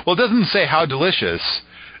 Well, it doesn't say how delicious.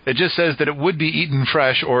 It just says that it would be eaten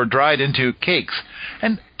fresh or dried into cakes.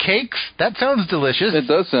 And cakes? That sounds delicious. It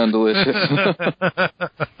does sound delicious.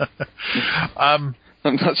 I'm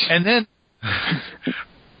not sure. And then,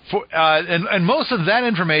 and most of that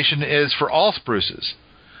information is for all spruces.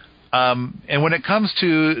 And when it comes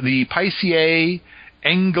to the Pisceae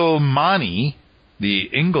engelmanni, the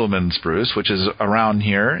Engelmann spruce, which is around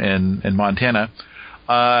here in Montana,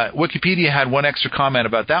 Wikipedia had one extra comment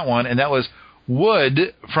about that one, and that was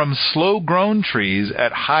wood from slow-grown trees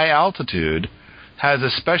at high altitude has a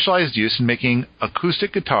specialized use in making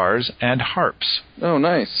acoustic guitars and harps. Oh,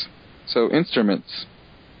 nice. So instruments.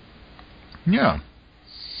 Yeah.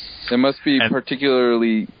 It must be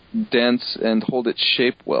particularly dense and hold its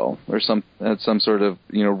shape well, or some sort of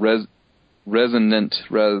resonant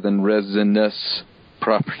rather than resinous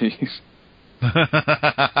properties.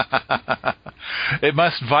 It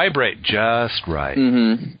must vibrate just right.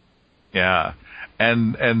 Mm-hmm. Yeah,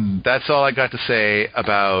 and that's all I got to say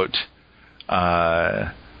about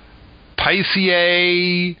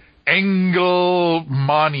Pisceae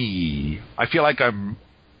engelmanni. I feel like I'm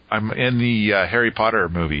in the Harry Potter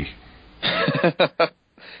movie.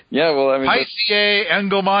 Yeah, well, I mean, Pisceae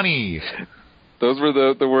engelmanni. Those were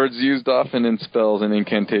the words used often in spells and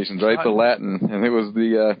incantations, right? The Latin, and it was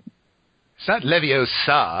the... It's not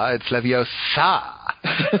Leviosa, it's Leviosa.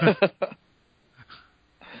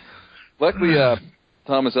 Luckily,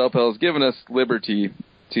 Thomas Elpel has given us liberty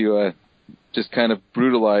to just kind of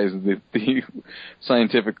brutalize the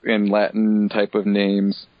scientific and Latin type of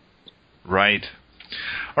names. Right.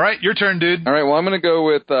 All right, your turn, dude. All right, well, I'm going to go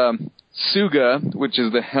with Tsuga, which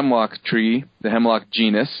is the hemlock tree, the hemlock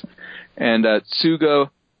genus, and Tsuga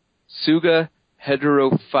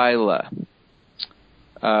heterophylla,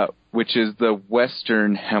 which is the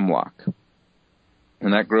western hemlock.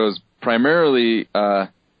 And that grows primarily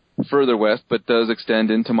further west, but does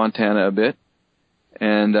extend into Montana a bit.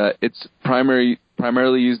 And it's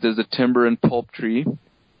primarily used as a timber and pulp tree.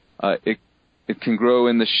 It can grow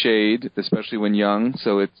in the shade, especially when young,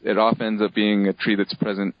 so it often ends up being a tree that's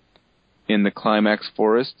present in the climax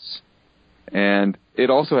forests. And it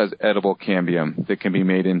also has edible cambium that can be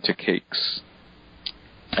made into cakes.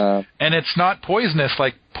 And it's not poisonous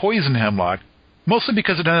like poison hemlock, mostly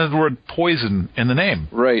because it has the word poison in the name.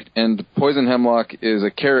 Right, and poison hemlock is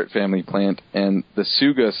a carrot family plant, and the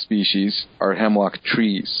Tsuga species are hemlock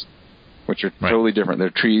trees, which are totally different. They're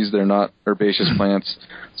trees, they're not herbaceous plants.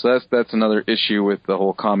 So that's another issue with the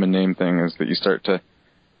whole common name thing, is that you start to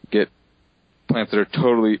get plants that are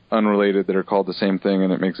totally unrelated that are called the same thing,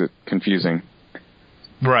 and it makes it confusing.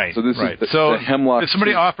 Right, so this right. is So the hemlock if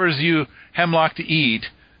somebody tree. offers you hemlock to eat,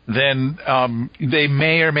 then they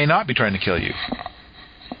may or may not be trying to kill you.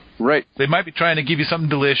 Right. They might be trying to give you something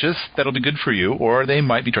delicious that'll be good for you, or they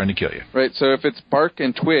might be trying to kill you. Right, so if it's bark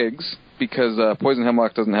and twigs, because poison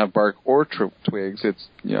hemlock doesn't have bark or twigs, it's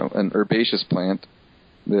an herbaceous plant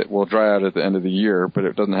that will dry out at the end of the year, but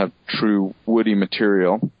it doesn't have true woody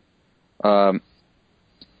material.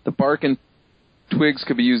 The bark and twigs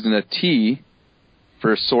could be used in a tea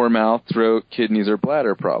for sore mouth, throat, kidneys, or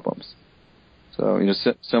bladder problems. So,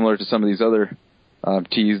 similar to some of these other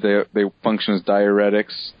teas, they function as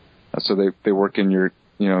diuretics, so they work in your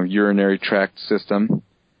urinary tract system,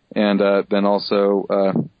 and then also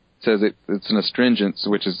says it's an astringent,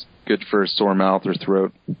 which is good for sore mouth or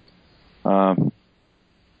throat. And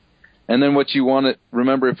then what you want to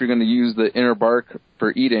remember if you're going to use the inner bark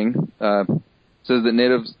for eating, says that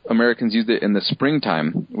Native Americans used it in the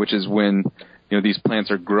springtime, which is when these plants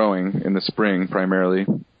are growing in the spring, primarily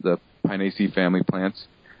the Pinaceae family plants,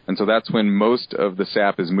 and so that's when most of the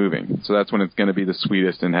sap is moving. So that's when it's going to be the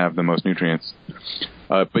sweetest and have the most nutrients.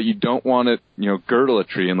 But you don't want to girdle a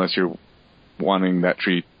tree unless you're wanting that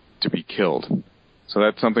tree to be killed. So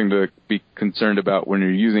that's something to be concerned about when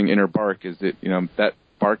you're using inner bark, is that that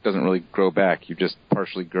bark doesn't really grow back. You just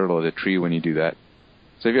partially girdle at a tree when you do that.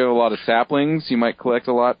 So if you have a lot of saplings, you might collect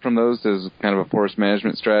a lot from those as kind of a forest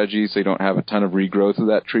management strategy, so you don't have a ton of regrowth of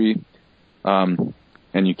that tree,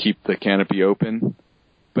 and you keep the canopy open.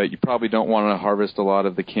 But you probably don't want to harvest a lot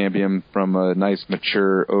of the cambium from a nice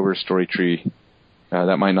mature overstory tree.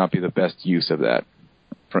 That might not be the best use of that,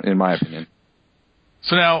 in my opinion.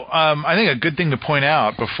 So now, I think a good thing to point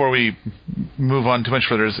out before we move on too much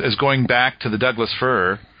further is going back to the Douglas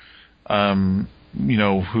fir,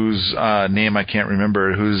 whose name I can't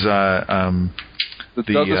remember, whose the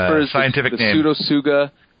Douglas fir is scientific name.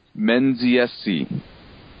 Pseudotsuga menziesii.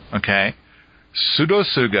 Okay.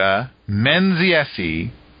 Pseudotsuga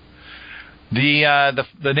menziesii.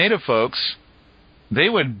 The native folks, they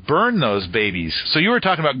would burn those babies. So you were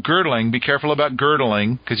talking about girdling. Be careful about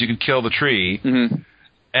girdling, because you could kill the tree. Mm-hmm.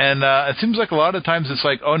 And it seems like a lot of times it's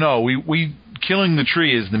like, oh no, we killing the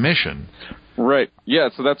tree is the mission. Right. Yeah,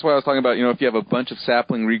 so that's why I was talking about, if you have a bunch of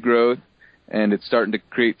sapling regrowth and it's starting to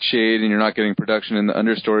create shade and you're not getting production in the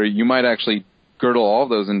understory, you might actually girdle all of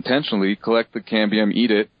those intentionally, collect the cambium,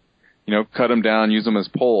 eat it, cut them down, use them as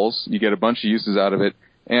poles. You get a bunch of uses out of it,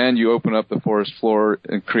 and you open up the forest floor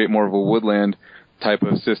and create more of a woodland type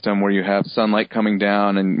of system where you have sunlight coming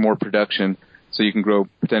down and more production, so you can grow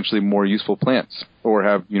potentially more useful plants, or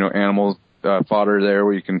have animals fodder there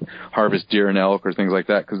where you can harvest deer and elk or things like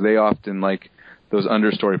that, because they often like those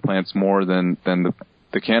understory plants more than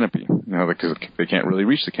the canopy, because they can't really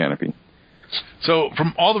reach the canopy. So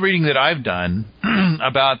from all the reading that I've done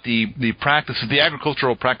about the practices, the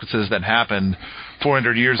agricultural practices that happened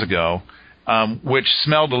 400 years ago, which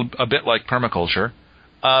smelled a bit like permaculture,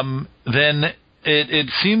 then it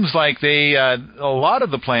seems like a lot of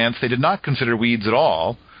the plants they did not consider weeds at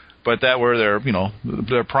all, but that were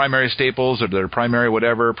their primary staples or their primary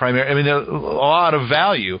whatever. A lot of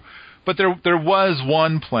value. But there was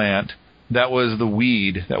one plant that was the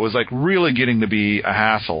weed that was like really getting to be a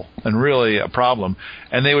hassle and really a problem,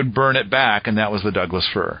 and they would burn it back, and that was the Douglas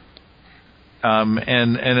fir.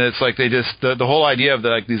 And it's like they just the whole idea of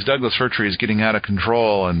these Douglas fir trees getting out of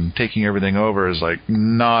control and taking everything over is like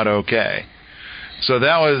not okay. So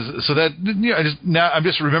I've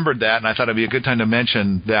just remembered that, and I thought it'd be a good time to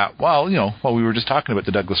mention that. While we were just talking about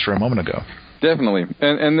the Douglas fir a moment ago. Definitely,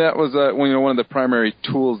 and that was one of the primary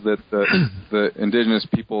tools that the indigenous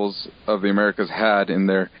peoples of the Americas had in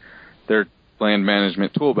their land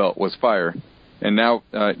management tool belt was fire. And now,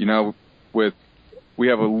 we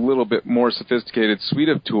have a little bit more sophisticated suite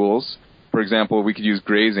of tools. For example, we could use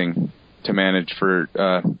grazing to manage for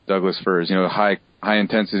Douglas firs. High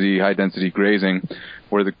intensity, high density grazing,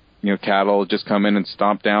 where the cattle just come in and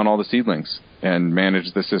stomp down all the seedlings and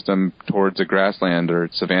manage the system towards a grassland or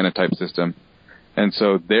savanna type system. And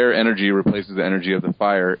so their energy replaces the energy of the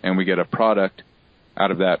fire, and we get a product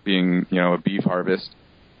out of that being, a beef harvest.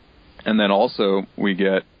 And then also we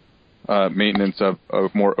get maintenance of a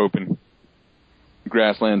more open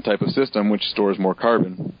grassland type of system, which stores more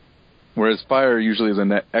carbon. Whereas fire usually is a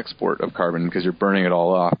net export of carbon because you're burning it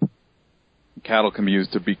all off. Cattle can be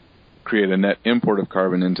used to create a net import of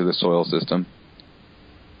carbon into the soil system.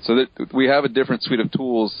 So that we have a different suite of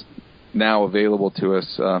tools now available to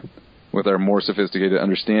us with our more sophisticated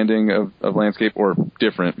understanding of landscape, or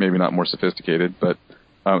different, maybe not more sophisticated, but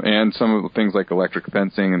and some of the things like electric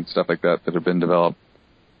fencing and stuff like that have been developed.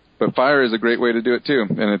 But fire is a great way to do it too,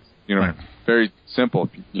 and it's right. very simple.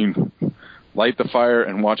 You light the fire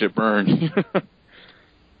and watch it burn.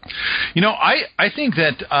 I think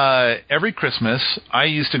that every Christmas I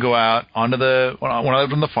used to go out when I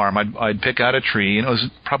lived on the farm, I'd pick out a tree, and it was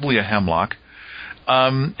probably a hemlock,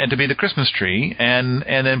 and to be the Christmas tree, and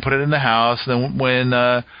then put it in the house. Then when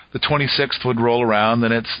the 26th would roll around,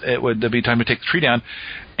 then there'd be time to take the tree down,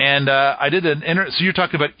 and I did so you're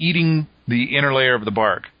talking about eating the inner layer of the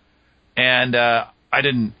bark, and I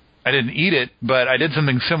didn't eat it, but I did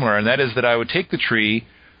something similar, and that is that I would take the tree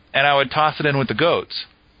and I would toss it in with the goats,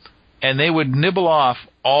 and they would nibble off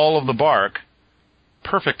all of the bark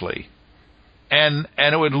perfectly, and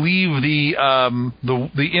it would leave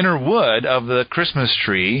the inner wood of the Christmas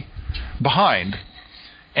tree behind,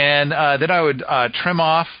 and then I would trim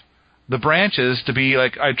off the branches to be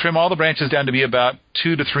I'd trim all the branches down to be about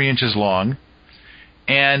 2 to 3 inches long,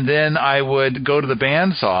 and then I would go to the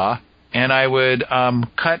bandsaw and I would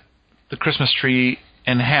cut the Christmas tree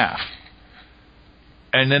in half,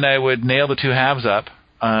 and then I would nail the 2 halves up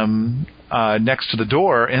next to the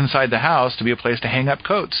door inside the house to be a place to hang up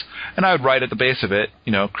coats. And I would write at the base of it,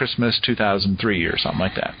 Christmas 2003 or something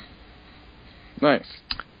like that. Nice.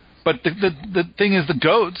 But the thing is, the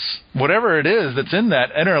goats, whatever it is that's in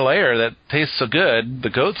that inner layer that tastes so good,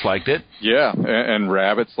 the goats liked it. Yeah, and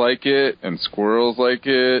rabbits like it, and squirrels like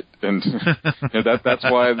it, and that's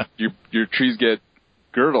why your trees get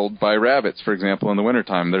girdled by rabbits, for example, in the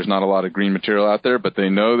wintertime. There's not a lot of green material out there, but they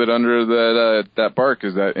know that under that bark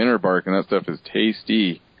is that inner bark, and that stuff is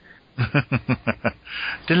tasty.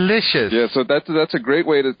 Delicious. Yeah, so that's a great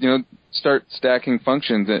way to start stacking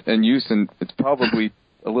functions and use, and it's probably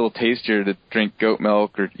a little tastier to drink goat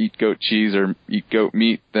milk or eat goat cheese or eat goat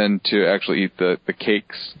meat than to actually eat the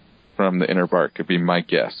cakes from the inner bark, would be my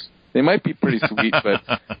guess. They might be pretty sweet, but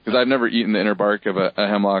because I've never eaten the inner bark of a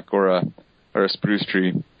hemlock or a spruce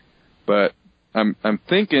tree. But I'm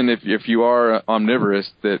thinking if you are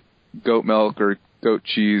omnivorous, that goat milk or goat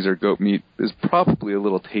cheese or goat meat is probably a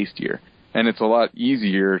little tastier, and it's a lot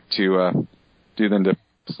easier to do than to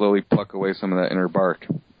slowly pluck away some of that inner bark.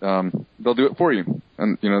 They'll do it for you,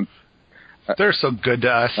 and they're so good to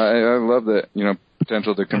us. I love that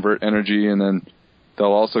potential to convert energy, and then they'll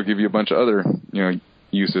also give you a bunch of other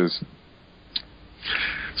uses.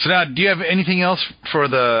 So now, do you have anything else for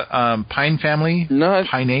the pine family? No,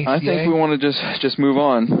 Pinaceae? I think we want to just move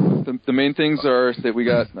on. The main things are that we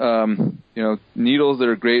got needles that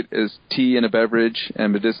are great as tea in a beverage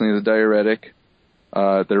and medicinally as a diuretic.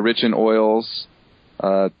 They're rich in oils.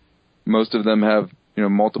 Most of them have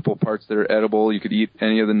multiple parts that are edible. You could eat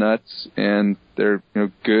any of the nuts, and they're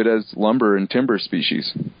good as lumber and timber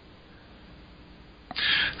species.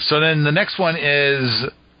 So then the next one is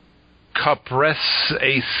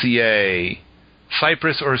Cupressaceae,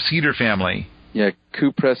 cypress or cedar family. Yeah,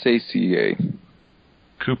 Cupressaceae.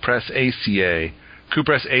 Cupressaceae.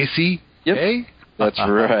 Cupressaceae? Yep, that's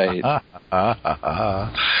right.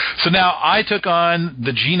 So now I took on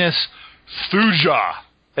the genus Thuja.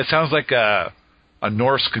 It sounds like a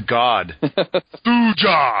Norse god.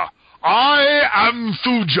 Thuja! I am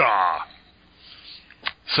Thuja!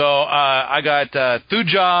 So I got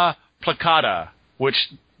Thuja plicata, which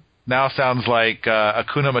now sounds like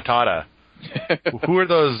Hakuna Matata. Who are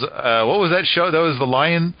those? What was that show? That was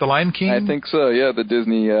the Lion King? I think so, yeah, the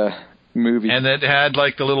Disney movie. And it had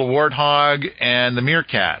like the little warthog and the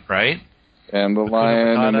meerkat, right? And the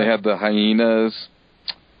lion, and they had the hyenas.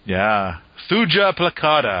 Yeah. Thuja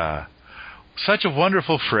plicata. Such a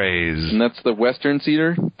wonderful phrase. And that's the western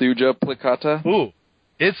cedar, Thuja plicata? Ooh.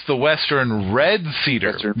 It's the western red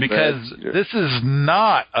cedar, because this is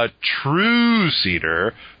not a true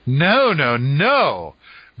cedar. No.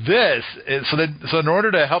 So in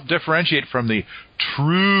order to help differentiate from the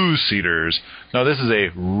true cedars, no, this is a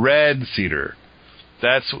red cedar.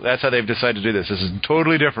 That's how they've decided to do this. This is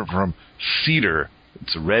totally different from cedar.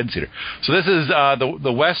 It's a red cedar. So this is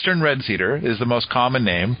the western red cedar is the most common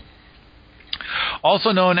name.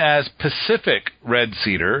 Also known as Pacific red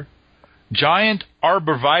cedar, giant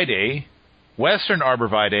arborvitae, western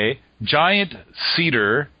arborvitae, giant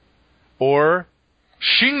cedar, or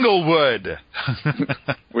shinglewood.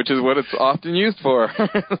 Which is what it's often used for.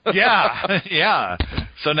 Yeah.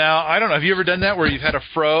 So now, I don't know, have you ever done that where you've had a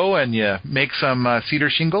fro and you make some cedar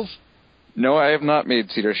shingles? No, I have not made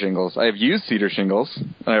cedar shingles. I have used cedar shingles,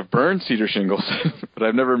 and I have burned cedar shingles, but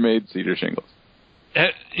I've never made cedar shingles.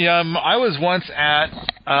 I was once at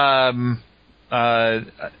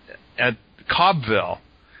Cobbville,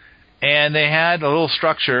 and they had a little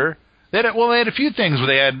structure. They had a few things where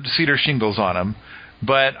they had cedar shingles on them,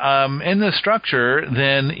 but in the structure,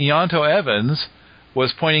 then Ianto Evans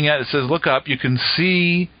was pointing at it. Says, "Look up, you can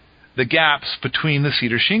see the gaps between the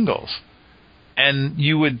cedar shingles." And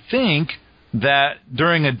you would think that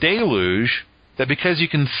during a deluge, that because you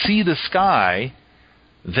can see the sky,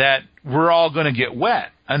 that we're all going to get wet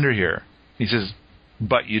under here. He says,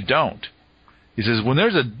 but you don't. He says, when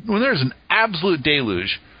there's an absolute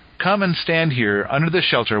deluge, come and stand here under the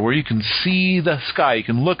shelter where you can see the sky. You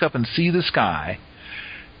can look up and see the sky,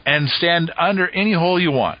 and stand under any hole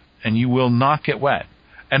you want, and you will not get wet.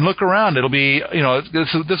 And look around. It'll be,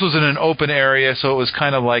 this was in an open area, so it was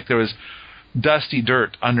kind of like there was dusty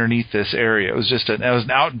dirt underneath this area. It was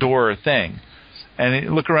an outdoor thing.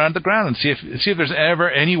 And look around the ground and see if there's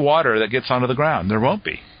ever any water that gets onto the ground. There won't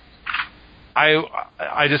be.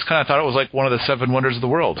 I just kind of thought it was like one of the 7 wonders of the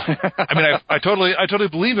world. I mean, I totally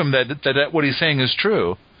believe him that what he's saying is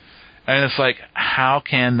true. And it's like, how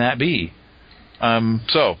can that be?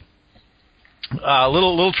 So,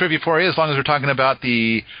 little trivia for you, as long as we're talking about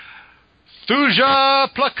the Thuja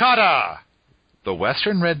placata, the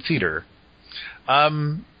western red cedar.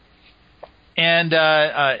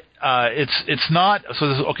 It's not.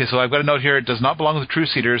 So I've got a note here. It does not belong to the true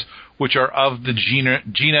cedars, which are of the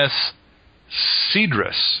genus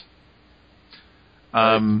Cedrus.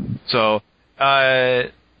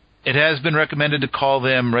 It has been recommended to call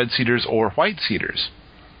them red cedars or white cedars.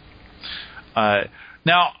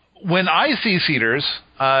 Now, when I see cedars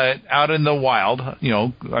out in the wild,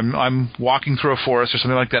 I'm walking through a forest or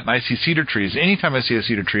something like that, and I see cedar trees. Anytime I see a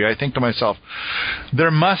cedar tree, I think to myself,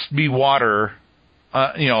 there must be water,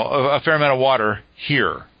 a fair amount of water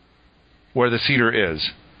here, where the cedar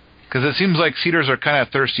is, because it seems like cedars are kind of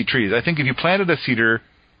thirsty trees. I think if you planted a cedar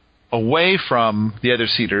away from the other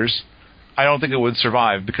cedars, I don't think it would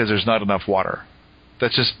survive because there's not enough water.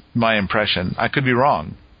 That's just my impression. I could be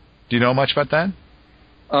wrong. Do you know much about that?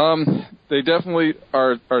 They definitely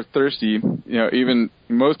are thirsty. Even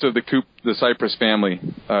most of the cypress family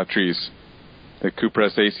trees, the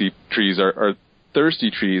cupressaceae trees, are thirsty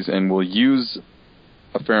trees and will use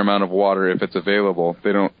a fair amount of water if it's available.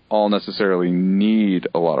 They don't all necessarily need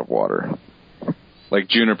a lot of water, like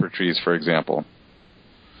juniper trees, for example,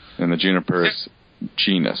 in the juniper's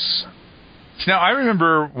genus. Now, I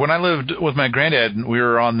remember when I lived with my granddad, we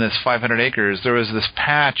were on this 500 acres, there was this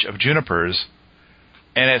patch of junipers,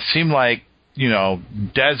 and it seemed like,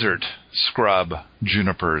 desert scrub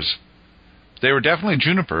junipers. They were definitely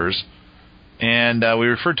junipers, and we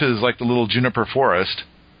referred to it as like the little juniper forest,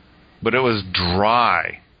 but it was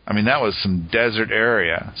dry. I mean, that was some desert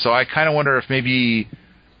area. So I kind of wonder if maybe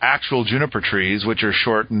actual juniper trees, which are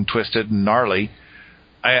short and twisted and gnarly,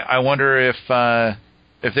 I wonder if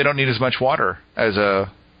they don't need as much water as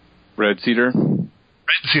a red cedar. Red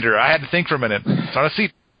cedar. I had to think for a minute. It's not a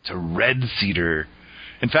cedar. It's a red cedar.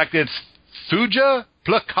 In fact, it's Thuja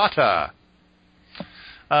placata.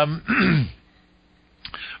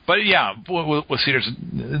 But yeah, with cedars,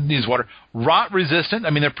 it needs water. Rot resistant.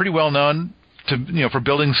 I mean, they're pretty well known to for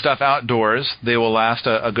building stuff outdoors. They will last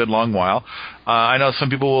a good long while. I know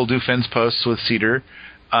some people will do fence posts with cedar.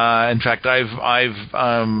 In fact, I've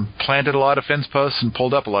planted a lot of fence posts and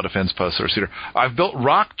pulled up a lot of fence posts out of cedar. I've built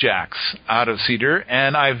rock jacks out of cedar,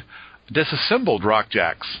 and I've disassembled rock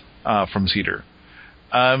jacks from cedar.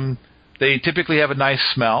 They typically have a nice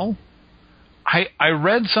smell. I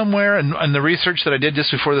read somewhere in the research that I did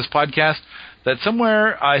just before this podcast that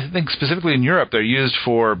somewhere, I think specifically in Europe, they're used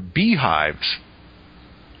for beehives,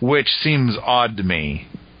 which seems odd to me.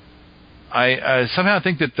 I somehow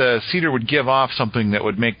think that the cedar would give off something that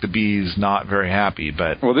would make the bees not very happy.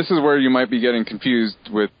 But well, this is where you might be getting confused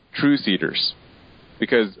with true cedars,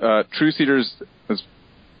 because true cedars, as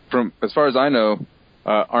far as I know,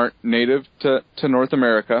 aren't native to North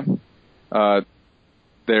America.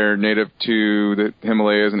 they're native to the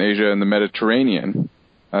Himalayas and Asia and the Mediterranean.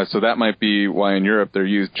 So that might be why in Europe they're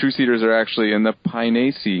used. True cedars are actually in the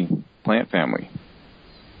Pinaceae plant family.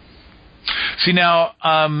 See now,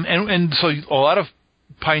 and so a lot of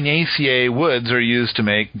Pinaceae woods are used to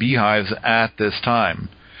make beehives at this time.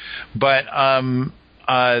 But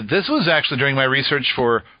this was actually during my research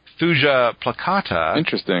for Thuja plicata.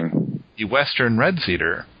 Interesting. The western red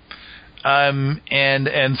cedar.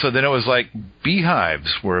 And so then it was like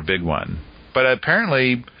beehives were a big one. But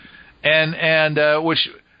apparently, and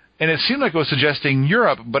it seemed like it was suggesting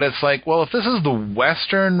Europe, but it's like, well, if this is the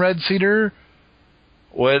western red cedar,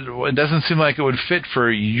 it doesn't seem like it would fit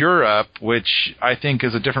for Europe, which I think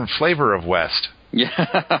is a different flavor of west. Yeah.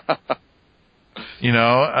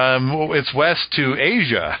 It's west to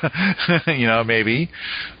Asia, maybe.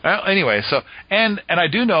 Anyway, so and I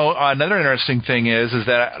do know another interesting thing is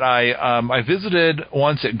that I visited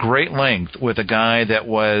once at great length with a guy that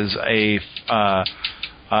was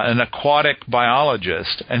an aquatic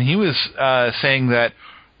biologist, and he was saying that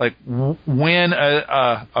like when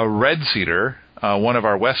a red cedar, one of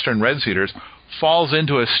our western red cedars, falls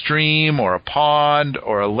into a stream or a pond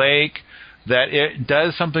or a lake, that it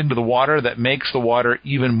does something to the water that makes the water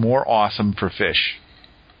even more awesome for fish.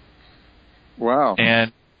 Wow.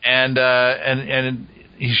 And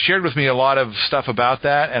he shared with me a lot of stuff about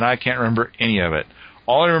that, and I can't remember any of it.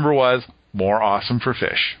 All I remember was more awesome for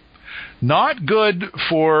fish. Not good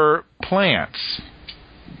for plants.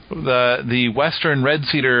 The western red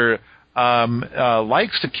cedar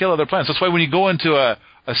likes to kill other plants. That's why when you go into a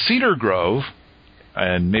cedar grove,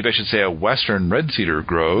 and maybe I should say a western red cedar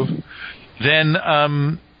grove, then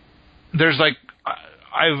there's like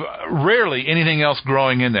I've rarely anything else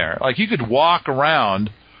growing in there. Like you could walk around,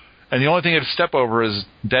 and the only thing you'd step over is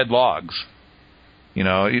dead logs.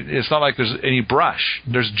 It's not like there's any brush.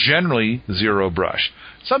 There's generally zero brush.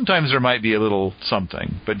 Sometimes there might be a little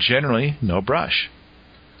something, but generally no brush.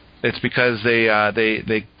 It's because they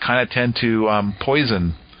kind of tend to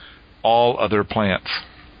poison all other plants.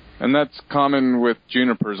 And that's common with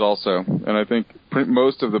junipers also. And I think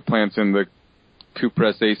most of the plants in the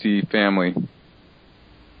Cupressaceae family.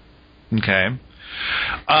 Okay.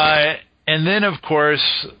 And then, of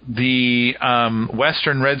course, the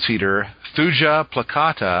western red cedar, Thuja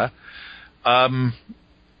plicata,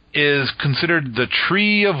 is considered the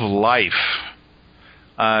tree of life.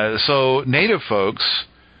 So native folks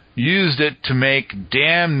used it to make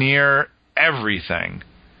damn near everything.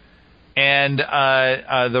 And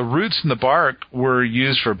the roots and the bark were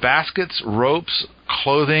used for baskets, ropes,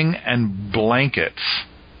 clothing, and blankets.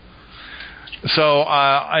 So,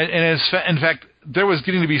 in fact, there was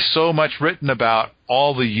getting to be so much written about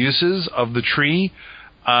all the uses of the tree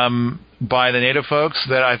by the native folks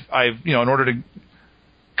that I've in order to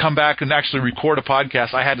come back and actually record a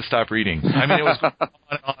podcast, I had to stop reading. I mean, it was going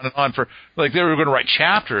on and on for like they were going to write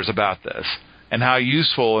chapters about this and how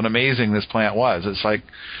useful and amazing this plant was. It's like.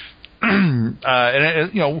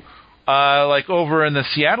 Like over in the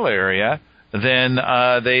Seattle area, then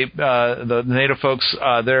the native folks,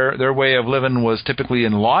 their way of living was typically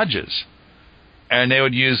in lodges, and they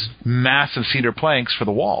would use massive cedar planks for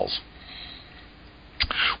the walls,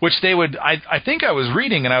 which they would. I think I was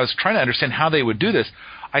reading, and I was trying to understand how they would do this.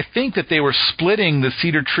 I think that they were splitting the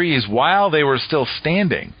cedar trees while they were still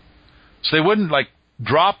standing, so they wouldn't like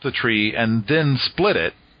drop the tree and then split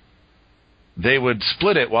it. They would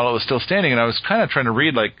split it while it was still standing, and I was kind of trying to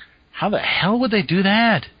read, like, how the hell would they do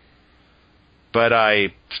that? But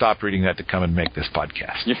I stopped reading that to come and make this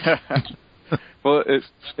podcast. Yeah. Well,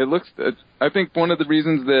 it looks. I think one of the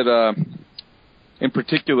reasons that, in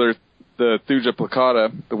particular, the Thuja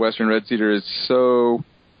plicata, the western red cedar, is so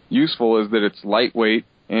useful is that it's lightweight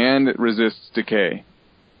and it resists decay.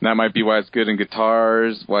 And that might be why it's good in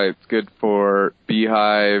guitars, why it's good for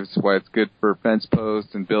beehives, why it's good for fence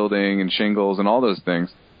posts and building and shingles and all those things,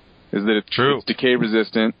 is that it's decay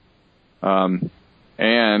resistant,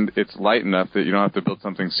 and it's light enough that you don't have to build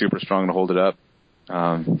something super strong to hold it up.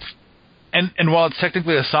 And while it's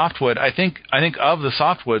technically a softwood, I think of the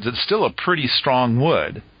softwoods, it's still a pretty strong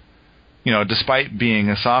wood, despite being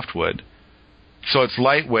a softwood. So it's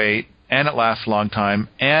lightweight. And it lasts a long time,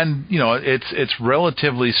 and it's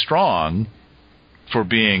relatively strong for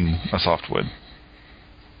being a softwood.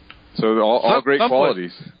 So all great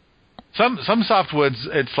qualities. Some softwoods,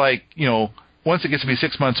 it's like once it gets to be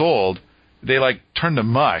 6 months old, they like turn to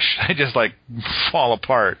mush. They just like fall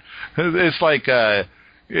apart. It's like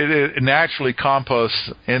it naturally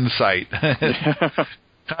composts in sight.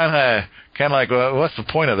 Kind of like, well, what's the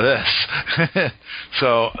point of this?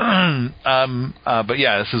 So, but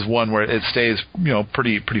yeah, this is one where it stays,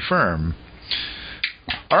 pretty firm.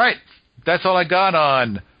 All right. That's all I got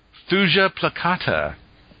on Thuja plicata.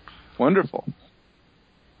 Wonderful.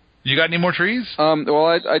 You got any more trees? Well,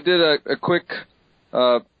 I did a quick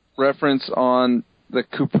reference on the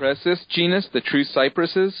cupressus genus, the true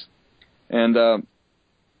cypresses. And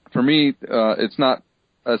for me, it's not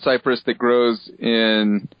a cypress that grows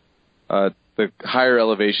in the higher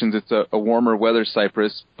elevations. It's a warmer weather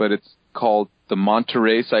cypress, but it's called the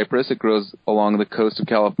Monterey cypress. It grows along the coast of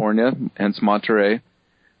California, hence Monterey.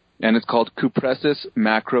 And it's called Cupressus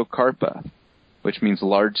macrocarpa, which means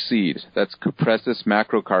large seed. That's Cupressus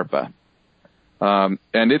macrocarpa.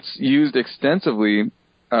 And it's used extensively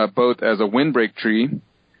both as a windbreak tree,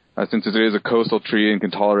 since it is a coastal tree and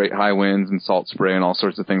can tolerate high winds and salt spray and all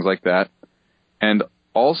sorts of things like that, and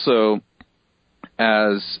also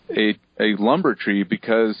as a lumber tree,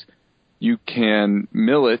 because you can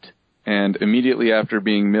mill it, and immediately after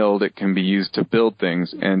being milled, it can be used to build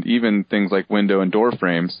things, and even things like window and door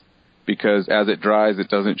frames, because as it dries, it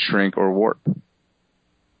doesn't shrink or warp.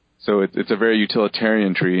 So it's a very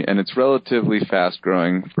utilitarian tree, and it's relatively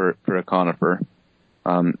fast-growing for a conifer.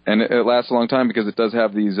 And it lasts a long time because it does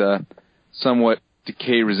have these somewhat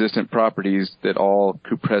decay-resistant properties that all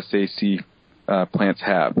Cupressaceae plants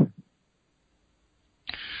have.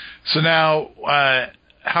 So now,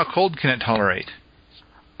 how cold can it tolerate?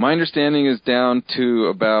 My understanding is down to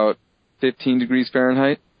about 15 degrees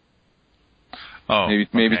Fahrenheit. Oh,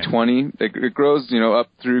 maybe okay. 20. It grows, up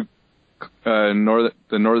through the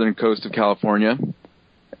northern coast of California,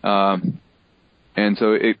 and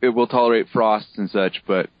so it will tolerate frosts and such.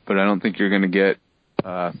 But I don't think you're going to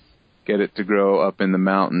get it to grow up in the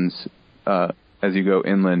mountains as you go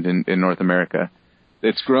inland in North America.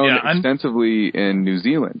 It's grown extensively in New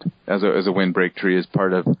Zealand as a windbreak tree, as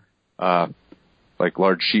part of like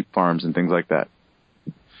large sheep farms and things like that.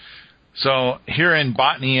 So here in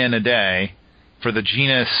Botany in a Day, for the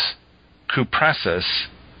genus Cupressus,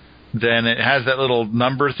 then it has that little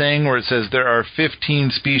number thing where it says there are 15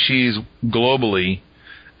 species globally,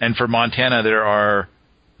 and for Montana there are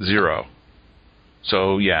 0.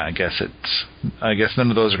 So yeah, I guess none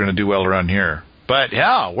of those are going to do well around here. But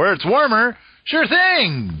yeah, where it's warmer, sure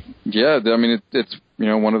thing. Yeah, I mean it's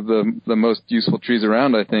one of the most useful trees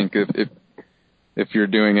around, I think, if you're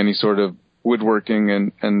doing any sort of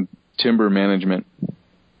woodworking and timber management.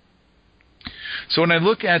 So when I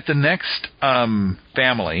look at the next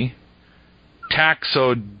family,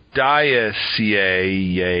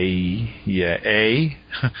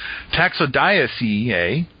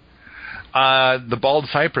 Taxodiaceae, the bald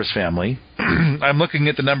cypress family, I'm looking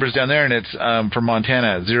at the numbers down there, and it's for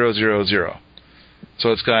Montana 000.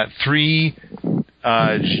 So it's got 3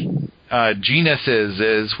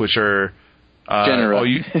 genuses, which are genera.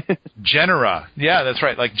 Genera. Yeah, that's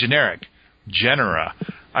right, like generic genera.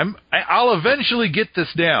 I'll eventually get this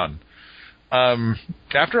down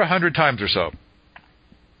after 100 times or so.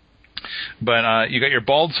 But you got your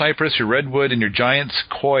bald cypress, your redwood, and your giant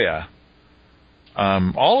sequoia,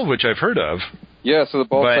 all of which I've heard of. Yeah, so the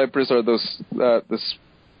bald cypress are those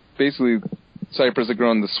basically cypress that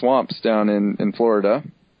grow in the swamps down in Florida.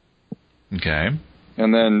 Okay.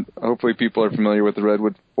 And then hopefully people are familiar with the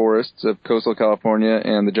redwood forests of coastal California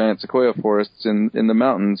and the giant sequoia forests in the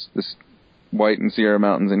mountains, this White and Sierra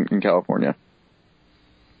Mountains in California.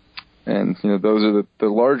 And those are the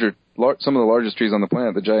larger, some of the largest trees on the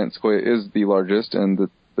planet. The giant sequoia is the largest, and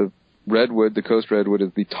the redwood, the coast redwood,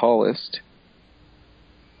 is the tallest.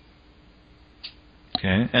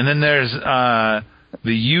 Okay, and then there's the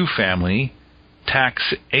yew family,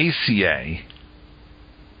 Taxaceae.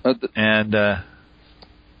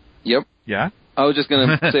 Yep. Yeah. I was just going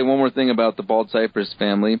to say one more thing about the bald cypress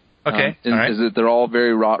family. Okay. Is that they're all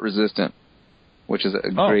very rot resistant, which is a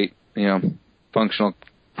great, functional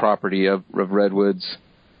property of redwoods,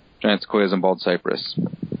 giant sequoias, and bald cypress.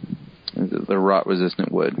 They're rot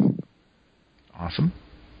resistant wood. Awesome.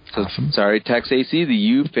 Sorry, Taxaceae, the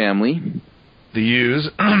yew family. The yews,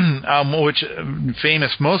 which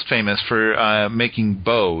most famous for making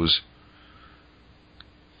bows,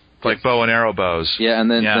 like bow and arrow bows. Yeah, and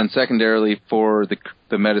then secondarily for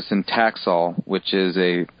the medicine Taxol, which is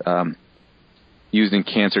used in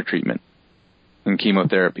cancer treatment and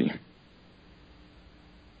chemotherapy.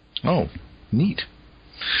 Oh, neat.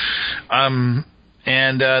 And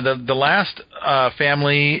the last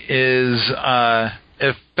family is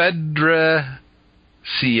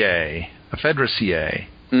Ephedraceae.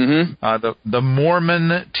 Mm-hmm. The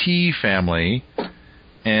Mormon tea family,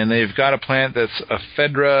 and they've got a plant that's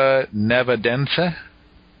Ephedra nevadense.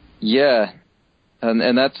 Yeah,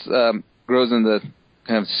 and that's grows in the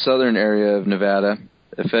kind of southern area of Nevada,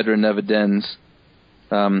 Ephedra nevadense.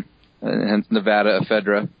 hence Nevada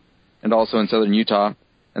ephedra, and also in southern Utah.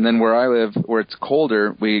 And then where I live, where it's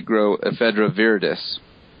colder, we grow ephedra viridis.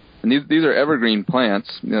 And these are evergreen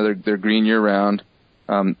plants. You know, they're green year-round.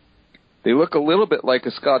 They look a little bit like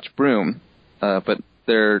a Scotch broom, but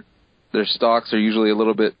their stalks are usually a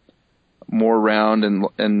little bit more round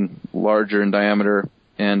and larger in diameter,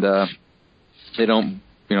 and they don't,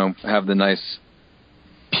 have the nice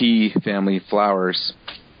pea family flowers.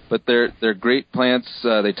 But they're great plants.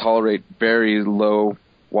 They tolerate very low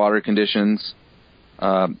water conditions,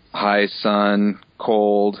 high sun,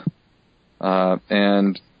 cold,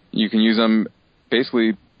 and you can use them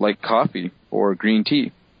basically like coffee or green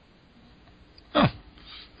tea. Huh.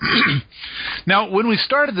 Now, when we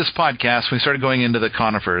started this podcast, we started going into the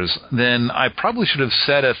conifers, then I probably should have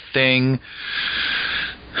said a thing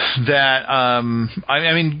that,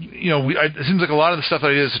 it seems like a lot of the stuff that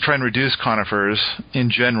I do is to try and reduce conifers in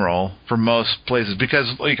general for most places,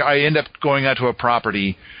 because I end up going out to a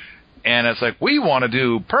property and it's like, we want to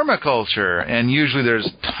do permaculture, and usually there's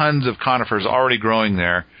tons of conifers already growing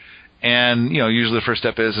there. And, usually the first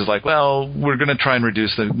step is like, well, we're going to try and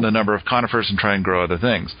reduce the number of conifers and try and grow other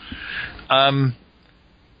things.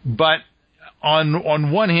 But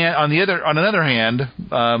on one hand, on another hand,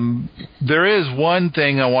 there is one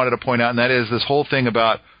thing I wanted to point out, and that is this whole thing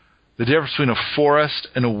about the difference between a forest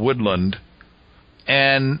and a woodland.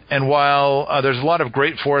 And while there's a lot of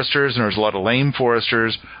great foresters and there's a lot of lame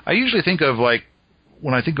foresters, I usually think of,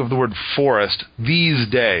 when I think of the word forest these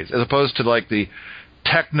days, as opposed to the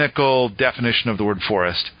technical definition of the word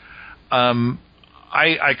forest, I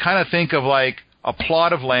kind of think of a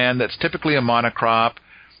plot of land that's typically a monocrop,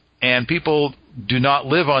 and people do not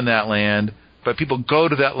live on that land, but people go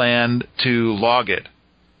to that land to log it.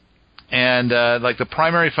 And the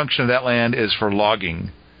primary function of that land is for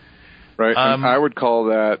logging. Right. And I would call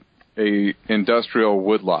that a industrial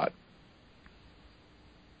woodlot.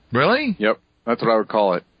 Really? Yep. That's what I would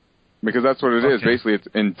call it. Because that's what it is. Basically, it's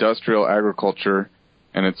industrial agriculture,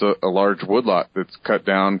 and it's a large woodlot that's cut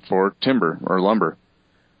down for timber or lumber.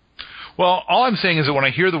 Well, all I'm saying is that when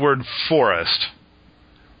I hear the word forest,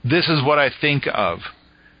 this is what I think of.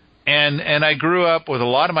 And I grew up with a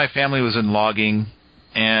lot of my family was in logging,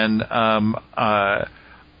 and I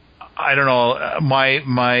don't know,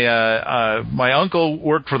 my uncle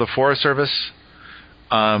worked for the Forest Service,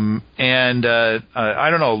 and I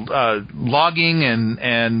don't know, logging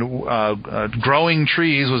and growing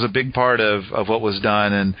trees was a big part of what was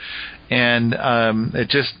done, and it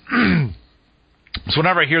just so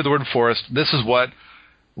whenever I hear the word forest, this is what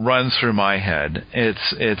runs through my head.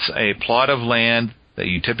 It's a plot of land that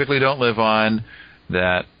you typically don't live on,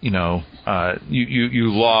 that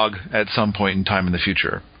you log at some point in time in the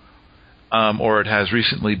future, or it has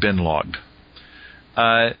recently been logged.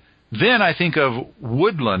 Then I think of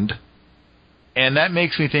woodland, and that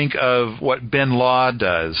makes me think of what Ben Law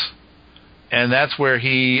does, and that's where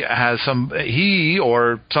he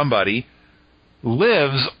or somebody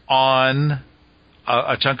lives on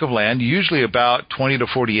a chunk of land, usually about 20 to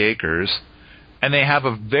 40 acres, and they have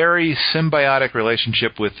a very symbiotic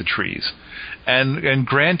relationship with the trees. And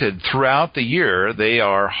granted, throughout the year, they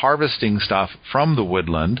are harvesting stuff from the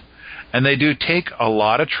woodland, and they do take a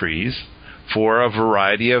lot of trees for a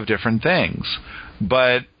variety of different things.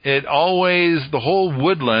 But the whole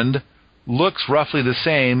woodland looks roughly the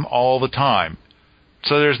same all the time.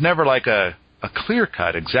 So there's never a clear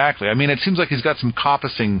cut exactly. I mean, it seems like he's got some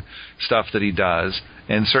coppicing stuff that he does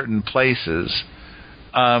in certain places,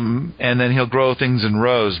 and then he'll grow things in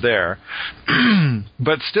rows there.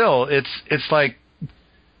 But still, it's like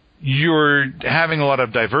you're having a lot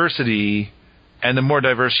of diversity, and the more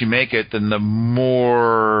diverse you make it, then the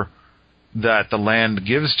more that the land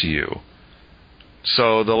gives to you.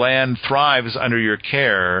 So the land thrives under your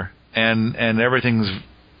care, and everything's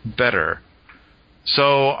better.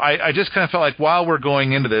 So I just kind of felt like while we're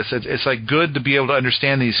going into this, it's good to be able to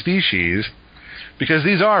understand these species, because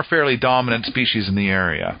these are fairly dominant species in the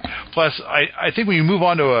area. Plus, I think when you move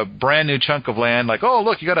on to a brand new chunk of land, oh,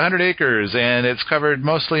 look, you got 100 acres, and it's covered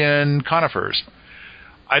mostly in conifers,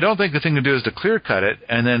 I don't think the thing to do is to clear cut it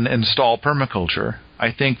and then install permaculture.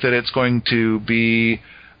 I think that it's going to be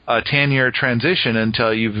a 10-year transition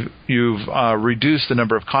until you've reduced the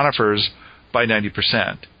number of conifers by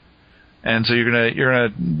 90%. And so you're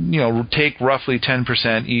gonna take roughly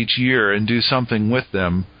 10% each year and do something with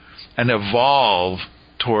them and evolve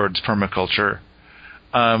towards permaculture.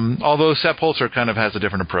 Although Sepp Holzer kind of has a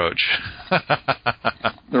different approach.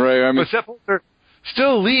 Right. But Sepp Holzer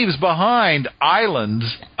still leaves behind islands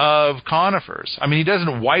of conifers. I mean, he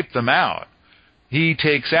doesn't wipe them out. He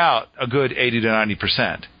takes out a good 80 to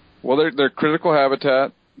 90%. Well, they're critical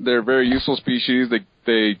habitat. they're very useful species.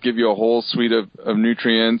 They give you a whole suite of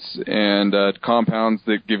nutrients and compounds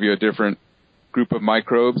that give you a different group of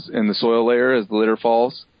microbes in the soil layer as the litter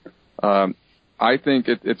falls. I think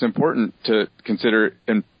it's important to consider,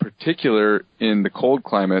 in particular in the cold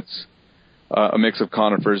climates, a mix of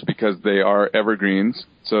conifers because they are evergreens,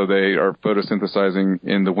 so they are photosynthesizing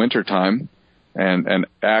in the wintertime and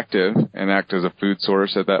act as a food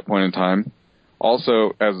source at that point in time.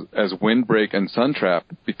 Also as windbreak and sun trap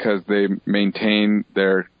because they maintain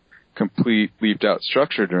their complete leafed out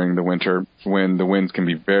structure during the winter when the winds can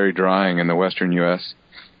be very drying in the western U.S.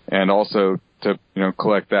 and also to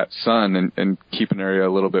collect that sun and keep an area a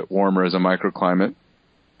little bit warmer as a microclimate.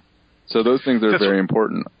 So those things are very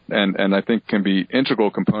important and I think can be integral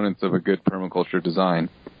components of a good permaculture design.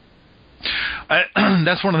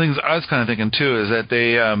 That's one of the things I was kind of thinking too, is that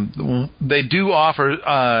they do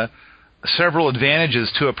offer several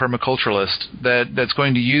advantages to a permaculturalist that's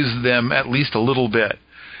going to use them at least a little bit.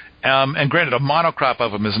 And granted, a monocrop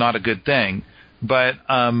of them is not a good thing, but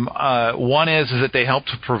one is that they help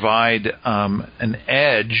to provide an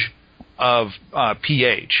edge of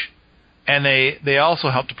pH, and they also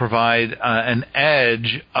help to provide an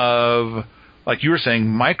edge of, like you were saying,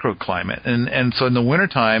 microclimate. And so in the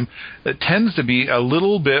wintertime, it tends to be a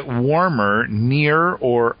little bit warmer near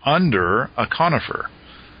or under a conifer.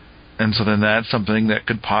 And so then that's something that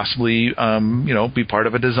could possibly, be part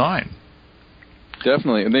of a design.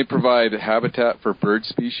 Definitely. And they provide habitat for bird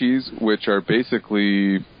species, which are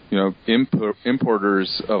basically,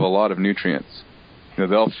 importers of a lot of nutrients.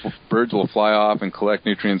 Birds will fly off and collect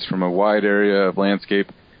nutrients from a wide area of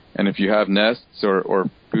landscape. And if you have nests or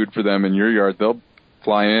food for them in your yard, they'll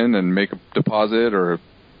fly in and make a deposit or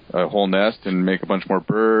a whole nest and make a bunch more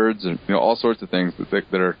birds and, all sorts of things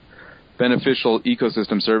that are beneficial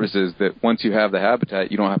ecosystem services that once you have the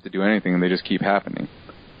habitat, you don't have to do anything and they just keep happening.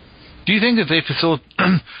 Do you think that they facilitate?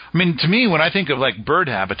 I mean, to me, when I think of like bird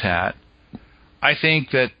habitat, I think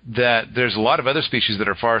that there's a lot of other species that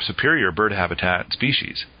are far superior bird habitat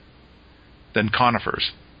species than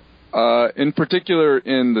conifers. In particular,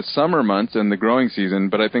 in the summer months and the growing season,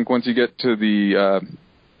 but I think once you get to the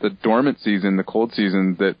dormant season, the cold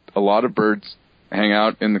season, that a lot of birds hang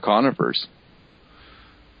out in the conifers.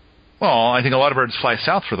 Well, I think a lot of birds fly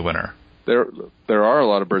south for the winter. There are a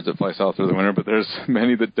lot of birds that fly south for the winter, but there's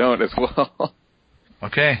many that don't as well.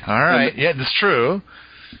 Okay, all right. Yeah, that's true.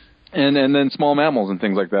 And then small mammals and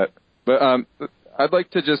things like that. But I'd like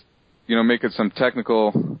to just, make it some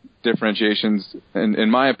technical differentiations. And in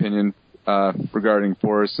my opinion, regarding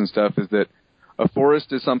forests and stuff, is that a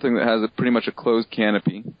forest is something that has pretty much a closed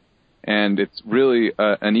canopy, and it's really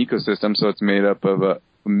an ecosystem, so it's made up of a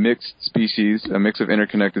mixed species, a mix of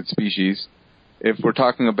interconnected species. If we're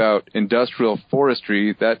talking about industrial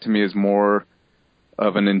forestry, that to me is more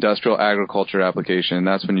of an industrial agriculture application.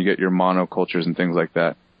 That's when you get your monocultures and things like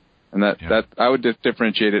that. And that I would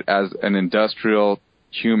differentiate it as an industrial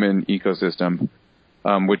human ecosystem,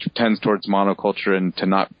 which tends towards monoculture and to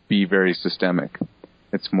not be very systemic.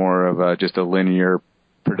 It's more of just a linear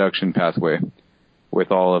production pathway with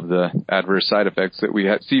all of the adverse side effects that we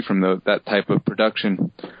see from that type of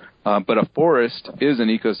production. But a forest is an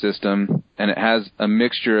ecosystem, and it has a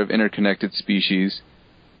mixture of interconnected species,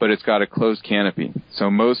 but it's got a closed canopy. So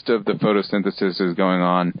most of the photosynthesis is going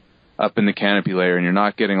on up in the canopy layer, and you're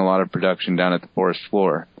not getting a lot of production down at the forest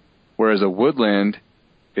floor. Whereas a woodland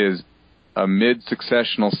is a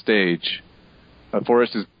mid-successional stage. A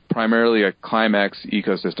forest is primarily a climax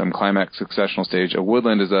ecosystem, climax successional stage. A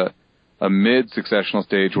woodland is a mid-successional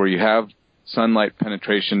stage where you have sunlight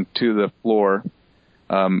penetration to the floor,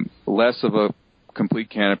 less of a complete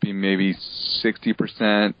canopy, maybe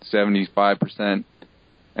 60%, 75%.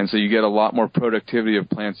 And so you get a lot more productivity of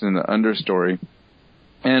plants in the understory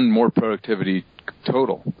and more productivity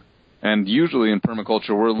total. And usually in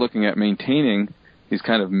permaculture, we're looking at maintaining these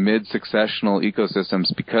kind of mid-successional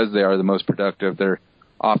ecosystems because they are the most productive. They're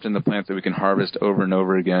often the plants that we can harvest over and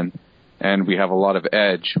over again. And we have a lot of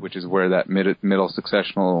edge, which is where that middle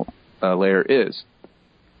successional layer is.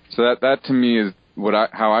 So that to me is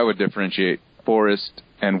how I would differentiate forest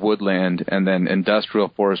and woodland, and then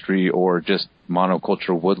industrial forestry or just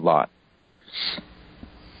monoculture woodlot.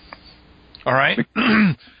 All right,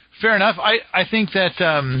 fair enough. I think that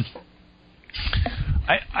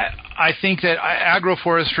I think that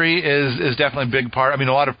agroforestry is definitely a big part. I mean,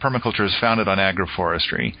 a lot of permaculture is founded on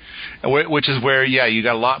agroforestry, which is where you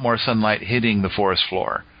got a lot more sunlight hitting the forest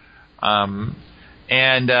floor, and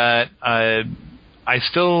I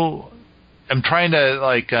still I'm trying to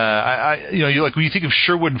like when you think of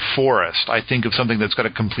Sherwood Forest, I think of something that's got a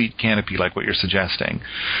complete canopy like what you're suggesting.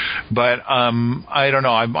 But I don't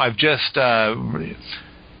know. I've just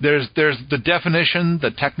there's the definition,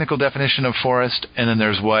 the technical definition of forest, and then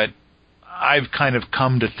there's what I've kind of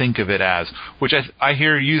come to think of it as, which I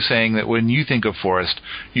hear you saying that when you think of forest,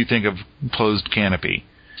 you think of closed canopy.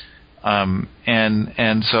 And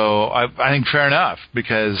so I think fair enough,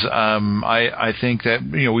 because I think that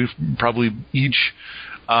we've probably each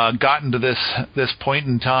gotten to this point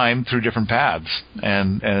in time through different paths,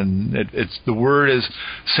 and it's the word is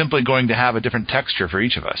simply going to have a different texture for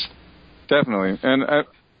each of us. Definitely, and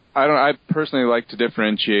I personally like to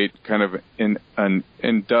differentiate kind of in an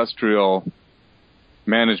industrial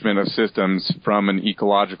management of systems from an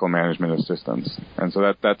ecological management of systems, and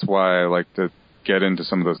so that's why I like to get into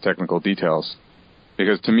some of those technical details.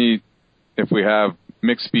 Because to me, if we have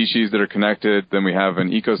mixed species that are connected, then we have an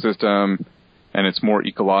ecosystem, and it's more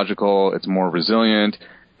ecological, it's more resilient,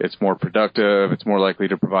 it's more productive, it's more likely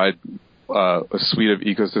to provide a suite of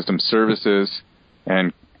ecosystem services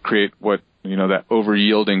and create what, that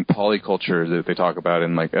over-yielding polyculture that they talk about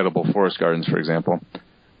in like edible forest gardens, for example.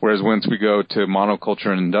 Whereas once we go to monoculture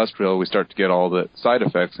and industrial, we start to get all the side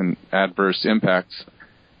effects and adverse impacts,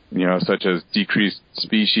 such as decreased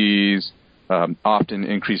species, often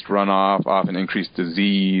increased runoff, often increased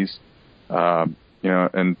disease,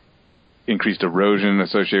 and increased erosion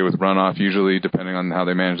associated with runoff, usually depending on how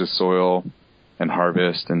they manage the soil and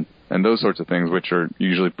harvest and those sorts of things, which are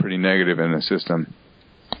usually pretty negative in a system.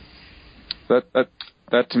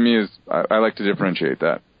 That to me is, I like to differentiate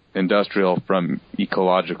that, industrial from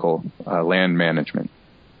ecological land management.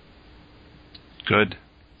 Good.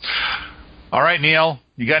 All right, Neil,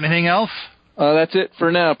 you got anything else? That's it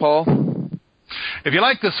for now, Paul. If you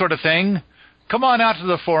like this sort of thing, come on out to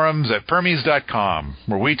the forums at Permies.com,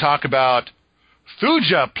 where we talk about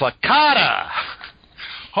Thuja placata,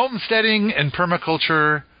 homesteading and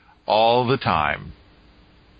permaculture all the time.